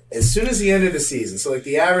as soon as the end of the season, so like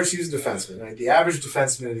the average, he was a defenseman, right? The average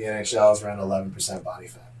defenseman in the NHL is around 11% body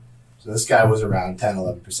fat. So this guy was around 10,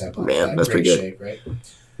 11% body fat. That's great pretty good. Shape, right?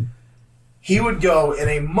 He would go in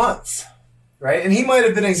a month, right? And he might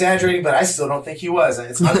have been exaggerating, but I still don't think he was. And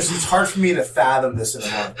it's hard for me to fathom this in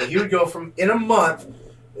a month. But he would go from, in a month,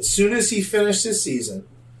 as soon as he finished his season,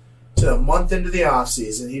 to a month into the off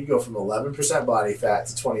season, he'd go from 11% body fat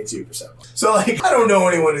to 22%. So, like, I don't know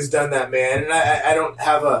anyone who's done that, man, and I don't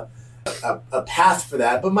have a path for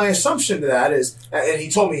that. But my assumption to that is, and he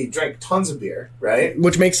told me he drank tons of beer, right?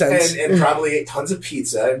 Which makes sense, and probably ate tons of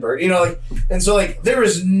pizza and burger, you know, like, and so like there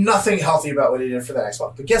was nothing healthy about what he did for the next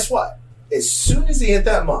month. But guess what? As soon as he hit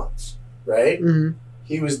that month, right,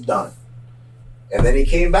 he was done, and then he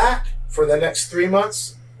came back for the next 3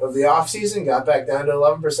 months of the off season, got back down to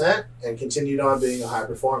 11%, and continued on being a high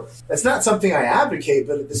performer. That's not something I advocate,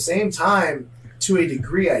 but at the same time, to a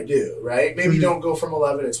degree, I do. Right? Maybe don't go from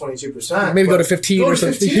 11 to 22%. Maybe go to 15 or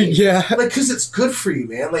something. 15. Yeah, like because it's good for you,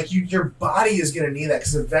 man. Like your body is going to need that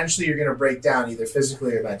because eventually you're going to break down either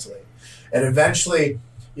physically or mentally, and eventually,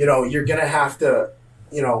 you know, you're going to have to,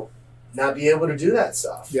 you know, not be able to do that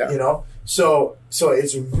stuff. Yeah. You know, so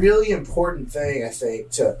it's a really important thing, I think,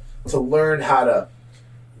 to learn how to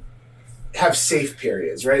have safe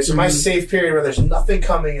periods, right? So my safe period where there's nothing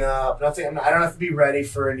coming up, I don't have to be ready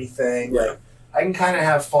for anything. Yeah. Like I can kind of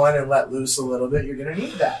have fun and let loose a little bit. You're going to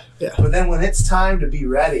need that. Yeah. But then when it's time to be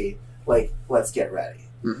ready, like, let's get ready.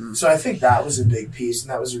 So I think that was a big piece,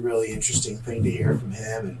 and that was a really interesting thing to hear from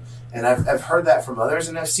him. And I've heard that from others,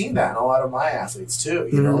 and I've seen that in a lot of my athletes too.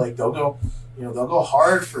 You know, like they'll go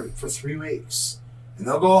hard for 3 weeks, and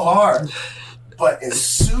they'll go hard. But as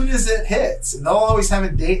soon as it hits, and they'll always have a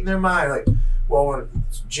date in their mind, like, well, when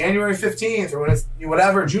it's January 15th or when it's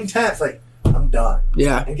whatever, June 10th, like, I'm done.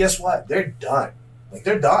 Yeah. And guess what? They're done. Like,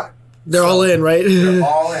 they're done. They're all in, right? They're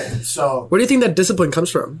all in. So, where do you think that discipline comes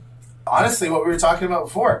from? Honestly, what we were talking about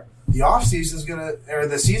before, the season's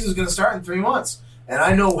gonna start in 3 months. And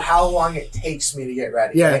I know how long it takes me to get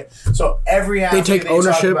ready. Yeah. Right? So every athlete they take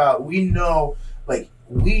ownership. talk about, we know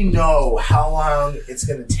how long it's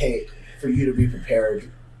gonna take for you to be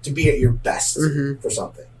prepared to be at your best for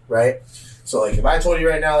something, right? So, like, if I told you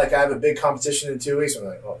right now, like, I have a big competition in 2 weeks, I'm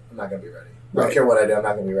like, oh, I'm not going to be ready. I don't care what I do, I'm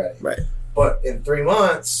not going to be ready. Right. But in 3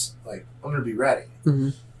 months, like, I'm going to be ready.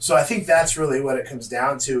 So I think that's really what it comes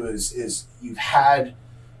down to is you've had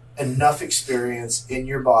enough experience in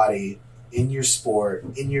your body, in your sport,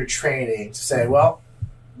 in your training to say, well,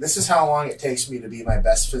 this is how long it takes me to be my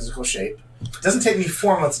best physical shape. It doesn't take me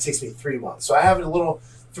 4 months, it takes me 3 months. So I have a little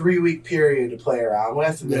 3-week period to play around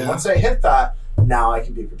with, and then once I hit that, now I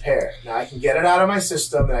can be prepared. Now I can get it out of my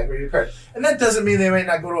system, and I can be prepared. And that doesn't mean they might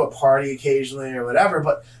not go to a party occasionally or whatever,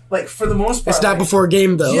 but like for the most part, it's not before a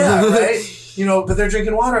game though. Yeah, right. You know, but they're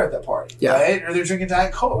drinking water at that party, right? Or they're drinking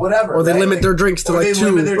Diet Coke, whatever. Or they limit their drinks to like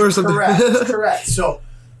 2 or something. Correct.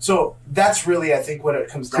 So that's really, I think, what it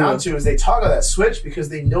comes down to is they toggle that switch because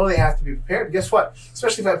they know they have to be prepared. And guess what?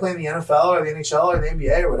 Especially if I play in the NFL or the NHL or the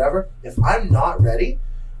NBA or whatever, if I'm not ready,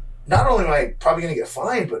 not only am I probably going to get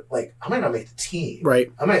fined, but like I might not make the team.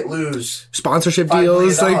 Right. I might lose sponsorship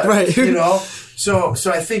deals. Like right. You know. So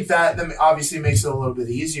I think that obviously makes it a little bit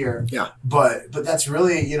easier. Yeah. But that's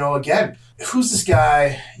really, you know, again, who's this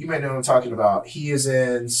guy? You might know who I'm talking about. He is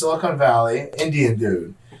in Silicon Valley, Indian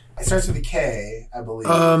dude. It starts with a K, I believe.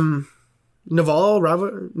 Naval,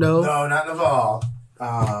 Robert? No, not Naval.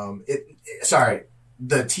 Sorry,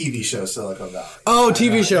 The TV show Silicon Valley. Oh,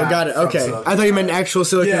 TV show. Got it. Okay. I thought you meant actual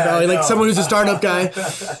Silicon Valley, like someone who's a startup guy.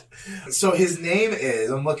 So his name is,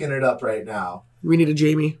 I'm looking it up right now. We need a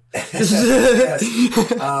Jamie. Yes.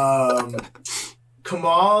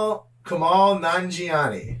 Kamal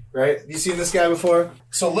Nanjiani, right? You seen this guy before?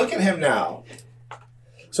 So look at him now.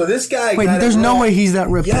 So this guy. Wait, there's no way he's that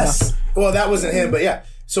ripped. Yes. Well, that wasn't him, but yeah.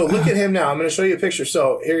 So look at him now. I'm going to show you a picture.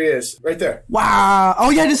 So here he is, right there. Wow.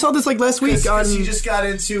 Oh yeah, I just saw this like last week. Because he just got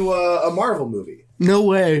into a Marvel movie. No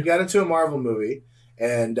way. He got into a Marvel movie.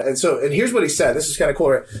 And here's what he said. This is kind of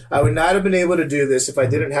cool. Right? I would not have been able to do this if I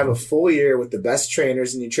didn't have a full year with the best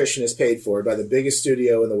trainers and nutritionists paid for by the biggest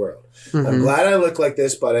studio in the world. Mm-hmm. I'm glad I look like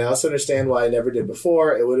this, but I also understand why I never did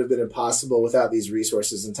before. It would have been impossible without these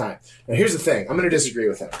resources and time. Now, here's the thing. I'm going to disagree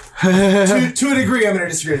with him. to a degree, I'm going to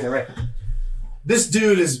disagree with him, right? This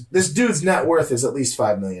dude's net worth is at least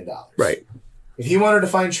 $5 million. Right. If he wanted to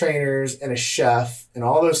find trainers and a chef and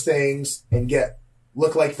all those things and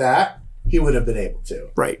look like that, he would have been able to.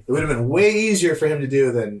 Right. It would have been way easier for him to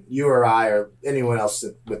do than you or I or anyone else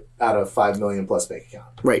without a $5 million plus bank account.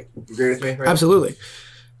 Right. You agree with me? Right? Absolutely.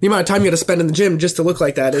 The amount of time you got to spend in the gym just to look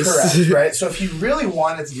like that is correct. Right. So if he really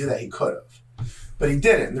wanted to do that, he could have, but he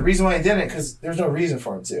didn't. And the reason why he didn't, because there's no reason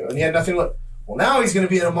for him to, and he had nothing to look. Well, now he's going to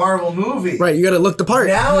be in a Marvel movie. Right, you got to look the part.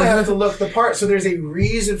 Now I have to look the part. So there's a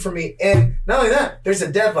reason for me. And not only that, there's a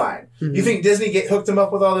deadline. Mm-hmm. You think Disney hooked him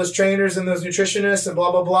up with all those trainers and those nutritionists and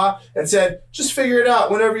blah, blah, blah, and said, just figure it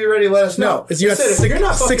out. Whenever you're ready, let us know. No, you got you're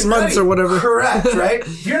not 6 months ready, or whatever. Correct, right?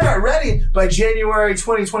 If you're not ready by January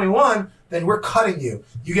 2021, then we're cutting you.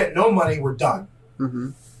 You get no money, we're done.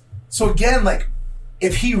 Mm-hmm. So again, like,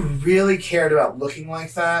 if he really cared about looking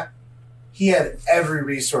like that, he had every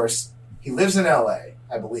resource. He lives in L.A.,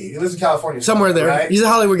 I believe. He lives in California. Somewhere there. Right? He's a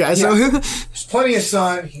Hollywood guy. So there's plenty of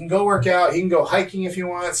sun. He can go work out. He can go hiking if he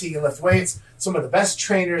wants. He can lift weights. Some of the best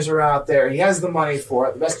trainers are out there. He has the money for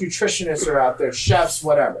it. The best nutritionists are out there. Chefs,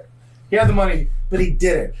 whatever. He had the money, but he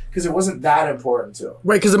didn't because it wasn't that important to him.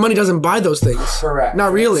 Right, because the money doesn't buy those things. Correct.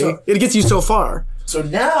 Not really. So, it gets you so far. So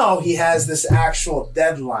now he has this actual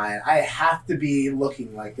deadline. I have to be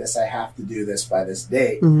looking like this. I have to do this by this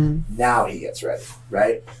date. Mm-hmm. Now he gets ready,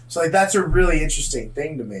 right? So like that's a really interesting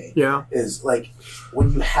thing to me. Yeah. Is like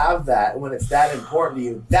when you have that, when it's that important to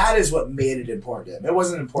you, that is what made it important to him. It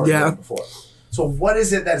wasn't important to him before. So what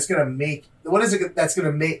is it that's going to make, what is it that's going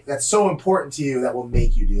to make, that's so important to you that will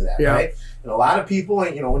make you do that, right? And a lot of people,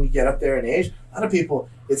 you know, when you get up there in age, a lot of people,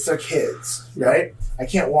 it's their kids, right? I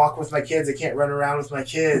can't walk with my kids. I can't run around with my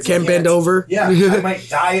kids. Can't bend over. Yeah. I might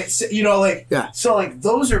die at, you know, like, yeah. So like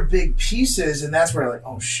those are big pieces. And that's where like,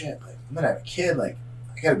 oh shit, like I'm going to have a kid. Like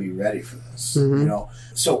I got to be ready for this, you know?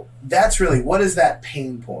 So that's really, what is that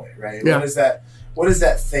pain point, right? Yeah. What is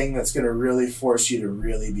that thing that's going to really force you to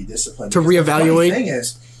really be disciplined? To reevaluate. The thing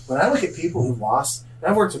is, when I look at people who've lost, and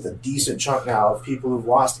I've worked with a decent chunk now of people who've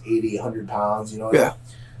lost 80, 100 pounds, you know,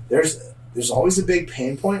 there's always a big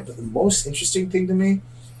pain point, but the most interesting thing to me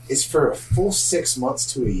is for a full 6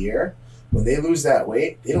 months to a year, when they lose that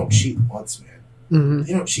weight, they don't cheat once, man. Mm-hmm.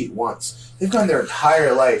 They don't cheat once. They've gone their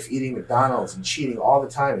entire life eating McDonald's and cheating all the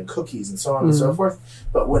time and cookies and so on and so forth.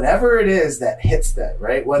 But whenever it is that hits them,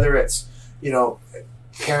 right, whether it's, you know,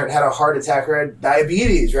 parent had a heart attack or had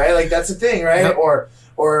diabetes, right? Like that's a thing, right? Yep.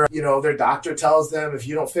 Or you know, their doctor tells them if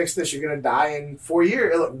you don't fix this, you're going to die in 4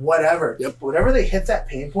 years, whatever. Yep. But whenever they hit that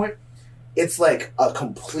pain point, it's like a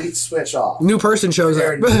complete switch off. New person shows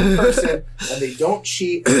They're up. a new person, and they don't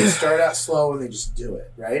cheat. And they start out slow, and they just do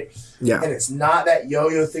it, right? Yeah. And it's not that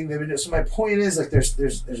yo-yo thing they've been doing. So my point is, like,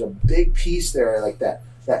 there's a big piece there, like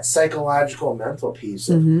that psychological, mental piece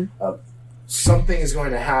of something is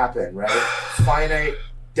going to happen, right? Finite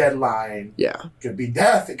deadline. Yeah. Could be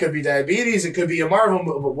death. It could be diabetes. It could be a Marvel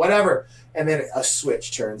movie, whatever. And then a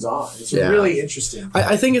switch turns on. It's really interesting.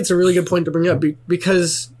 I think it's a really good point to bring up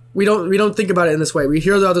because we don't think about it in this way. We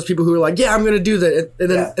hear about those people who are like, yeah, I'm going to do that.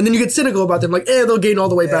 And then you get cynical about them. Like, they'll gain all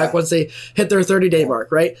the way back once they hit their 30-day mark,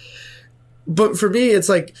 right? But for me, it's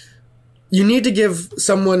like you need to give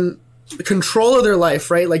someone control of their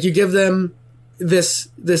life, right? Like you give them this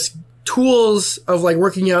tools of like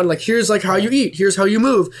working out, like here's like how you eat, here's how you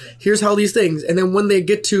move, here's how these things, and then when they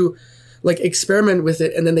get to like experiment with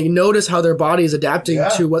it and then they notice how their body is adapting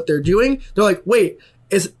to what they're doing, they're like, wait,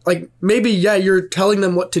 it's like maybe you're telling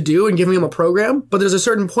them what to do and giving them a program, but there's a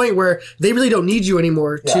certain point where they really don't need you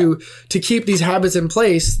anymore to keep these habits in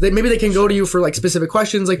place. Maybe they can go to you for like specific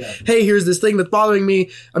questions, like hey, here's this thing that's bothering me,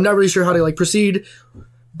 I'm not really sure how to like proceed.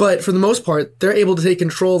 But for the most part, they're able to take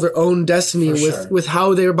control of their own destiny with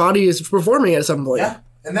how their body is performing at some point. Yeah,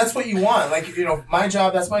 and that's what you want. Like, you know,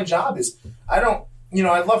 that's my job is I don't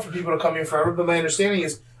I'd love for people to come here forever, but my understanding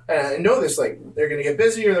is, I know this, like, they're going to get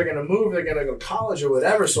busy or they're going to move, they're going to go to college or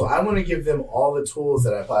whatever. So I want to give them all the tools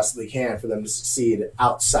that I possibly can for them to succeed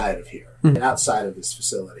outside of here, and outside of this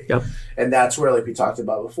facility. Yep. And that's where, like we talked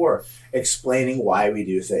about before, explaining why we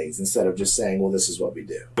do things instead of just saying, well, this is what we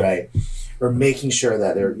do, right? Or making sure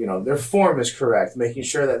that their form is correct, making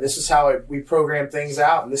sure that this is how we program things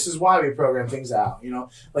out and this is why we program things out.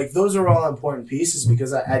 Like, those are all important pieces,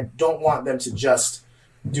 because I don't want them to just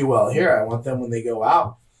do well here. I want them, when they go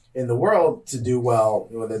out in the world, to do well,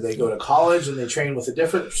 whether they go to college and they train with a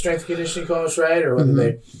different strength and conditioning coach, right? Or whether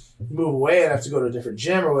they move away and have to go to a different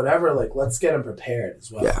gym or whatever. Like, let's get them prepared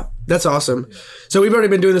as well. Yeah, that's awesome. So we've already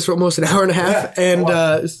been doing this for almost an hour and a half.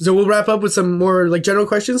 And so we'll wrap up with some more like general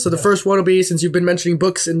questions. So the first one will be, since you've been mentioning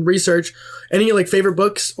books and research, any like favorite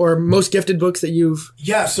books or most gifted books that you've...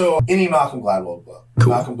 Yeah, so any Malcolm Gladwell book.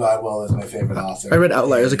 Cool. Malcolm Gladwell is my favorite author. I read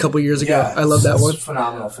Outliers a couple years ago. I love that one.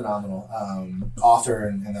 Phenomenal author,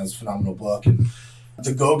 and that was a phenomenal book. And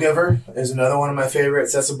The Go-Giver is another one of my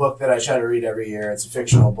favorites. That's a book that I try to read every year. It's a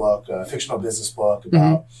fictional book, a fictional business book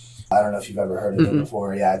about, I don't know if you've ever heard of it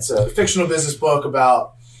before. Yeah, it's a fictional business book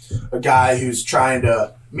about a guy who's trying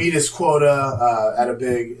to meet his quota at a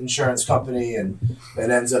big insurance company, and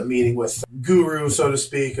ends up meeting with guru, so to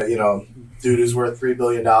speak, dude who's worth $3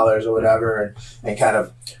 billion or whatever, and kind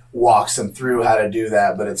of walks him through how to do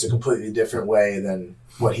that, but it's a completely different way than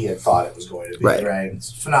what he had thought it was going to be, right?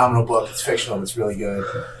 It's a phenomenal book. It's fictional. It's really good.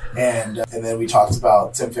 And then we talked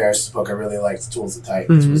about Tim Ferriss's book. I really liked The Tools of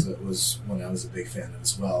Titans. Was one I was a big fan of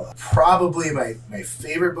as well. Probably my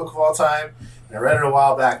favorite book of all time, and I read it a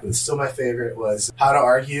while back, but it's still my favorite, was How to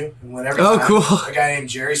Argue. And whenever a guy named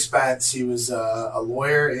Jerry Spence, he was a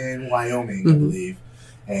lawyer in Wyoming, I believe.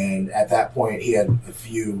 And at that point, he had a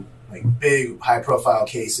few like big, high-profile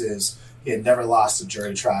cases. He had never lost a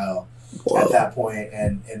jury trial at that point,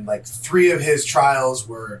 and like 3 of his trials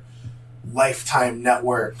were Lifetime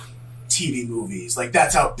Network TV movies. Like,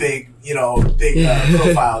 that's how big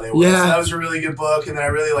profile they were. So that was a really good book. And then I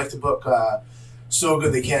really liked the book So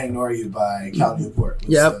Good They Can't Ignore You by Cal Newport.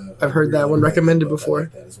 I've heard that one recommended before. I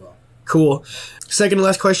like that as well. Cool. Second to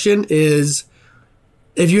last question is,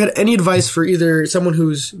 if you had any advice for either someone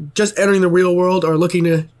who's just entering the real world or looking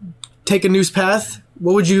to take a new path,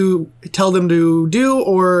 what would you tell them to do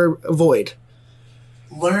or avoid?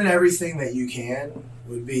 Learn everything that you can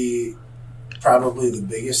would be probably the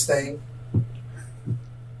biggest thing.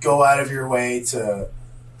 Go out of your way to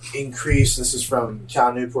increase, this is from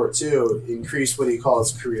Cal Newport too, increase what he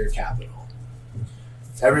calls career capital.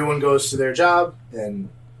 Everyone goes to their job and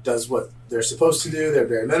does what they're supposed to do, their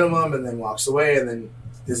bare minimum, and then walks away and then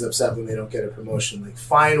is upset when they don't get a promotion. Like,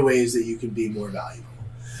 find ways that you can be more valuable.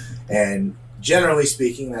 And generally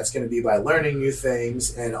speaking, that's going to be by learning new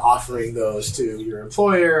things and offering those to your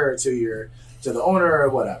employer or to the owner or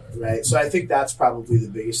whatever, right? So I think that's probably the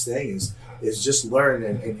biggest thing is just learn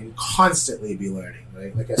and constantly be learning,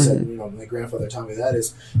 right? Like I said, my grandfather taught me that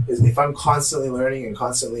is if I'm constantly learning and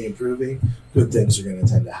constantly improving, good things are going to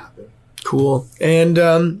tend to happen. Cool. And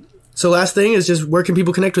so last thing is just, where can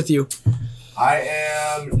people connect with you?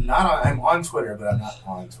 I'm on Twitter, but I'm not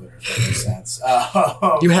on Twitter, if that makes sense.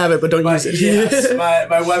 You have it, but don't use it. Yes,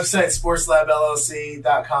 my website,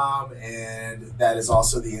 sportslabllc.com, and that is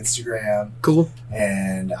also the Instagram. Cool.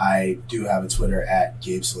 And I do have a Twitter at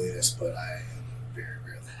Gabe Salinas, but I am very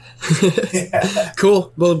rarely.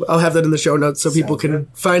 Cool. Well, I'll have that in the show notes so people can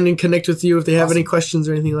find and connect with you if they have any questions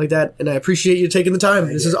or anything like that. And I appreciate you taking the time.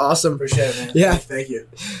 This is awesome. Appreciate it, man. Yeah. Thank you.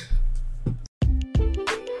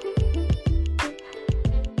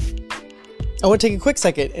 I want to take a quick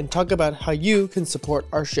second and talk about how you can support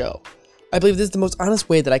our show. I believe this is the most honest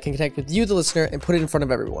way that I can connect with you, the listener, and put it in front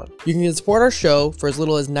of everyone. You can support our show for as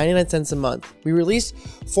little as 99 cents a month. We release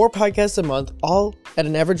 4 podcasts a month, all at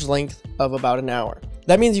an average length of about an hour.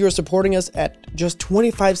 That means you are supporting us at just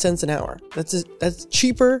 25 cents an hour. That's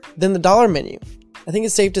cheaper than the dollar menu. I think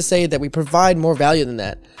it's safe to say that we provide more value than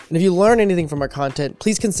that. And if you learn anything from our content,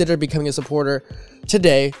 please consider becoming a supporter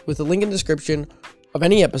today with the link in the description of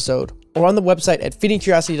any episode or on the website at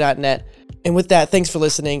feedingcuriosity.net. And with that, thanks for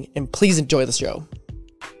listening, and please enjoy the show.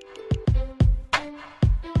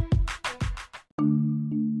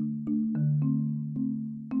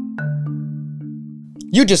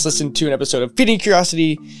 You just listened to an episode of Feeding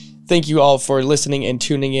Curiosity. Thank you all for listening and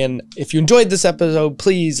tuning in. If you enjoyed this episode,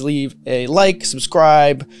 please leave a like,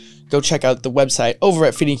 subscribe, go check out the website over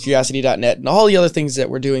at feedingcuriosity.net and all the other things that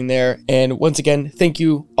we're doing there. And once again, thank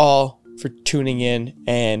you all for tuning in,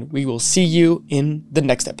 and we will see you in the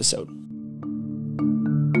next episode.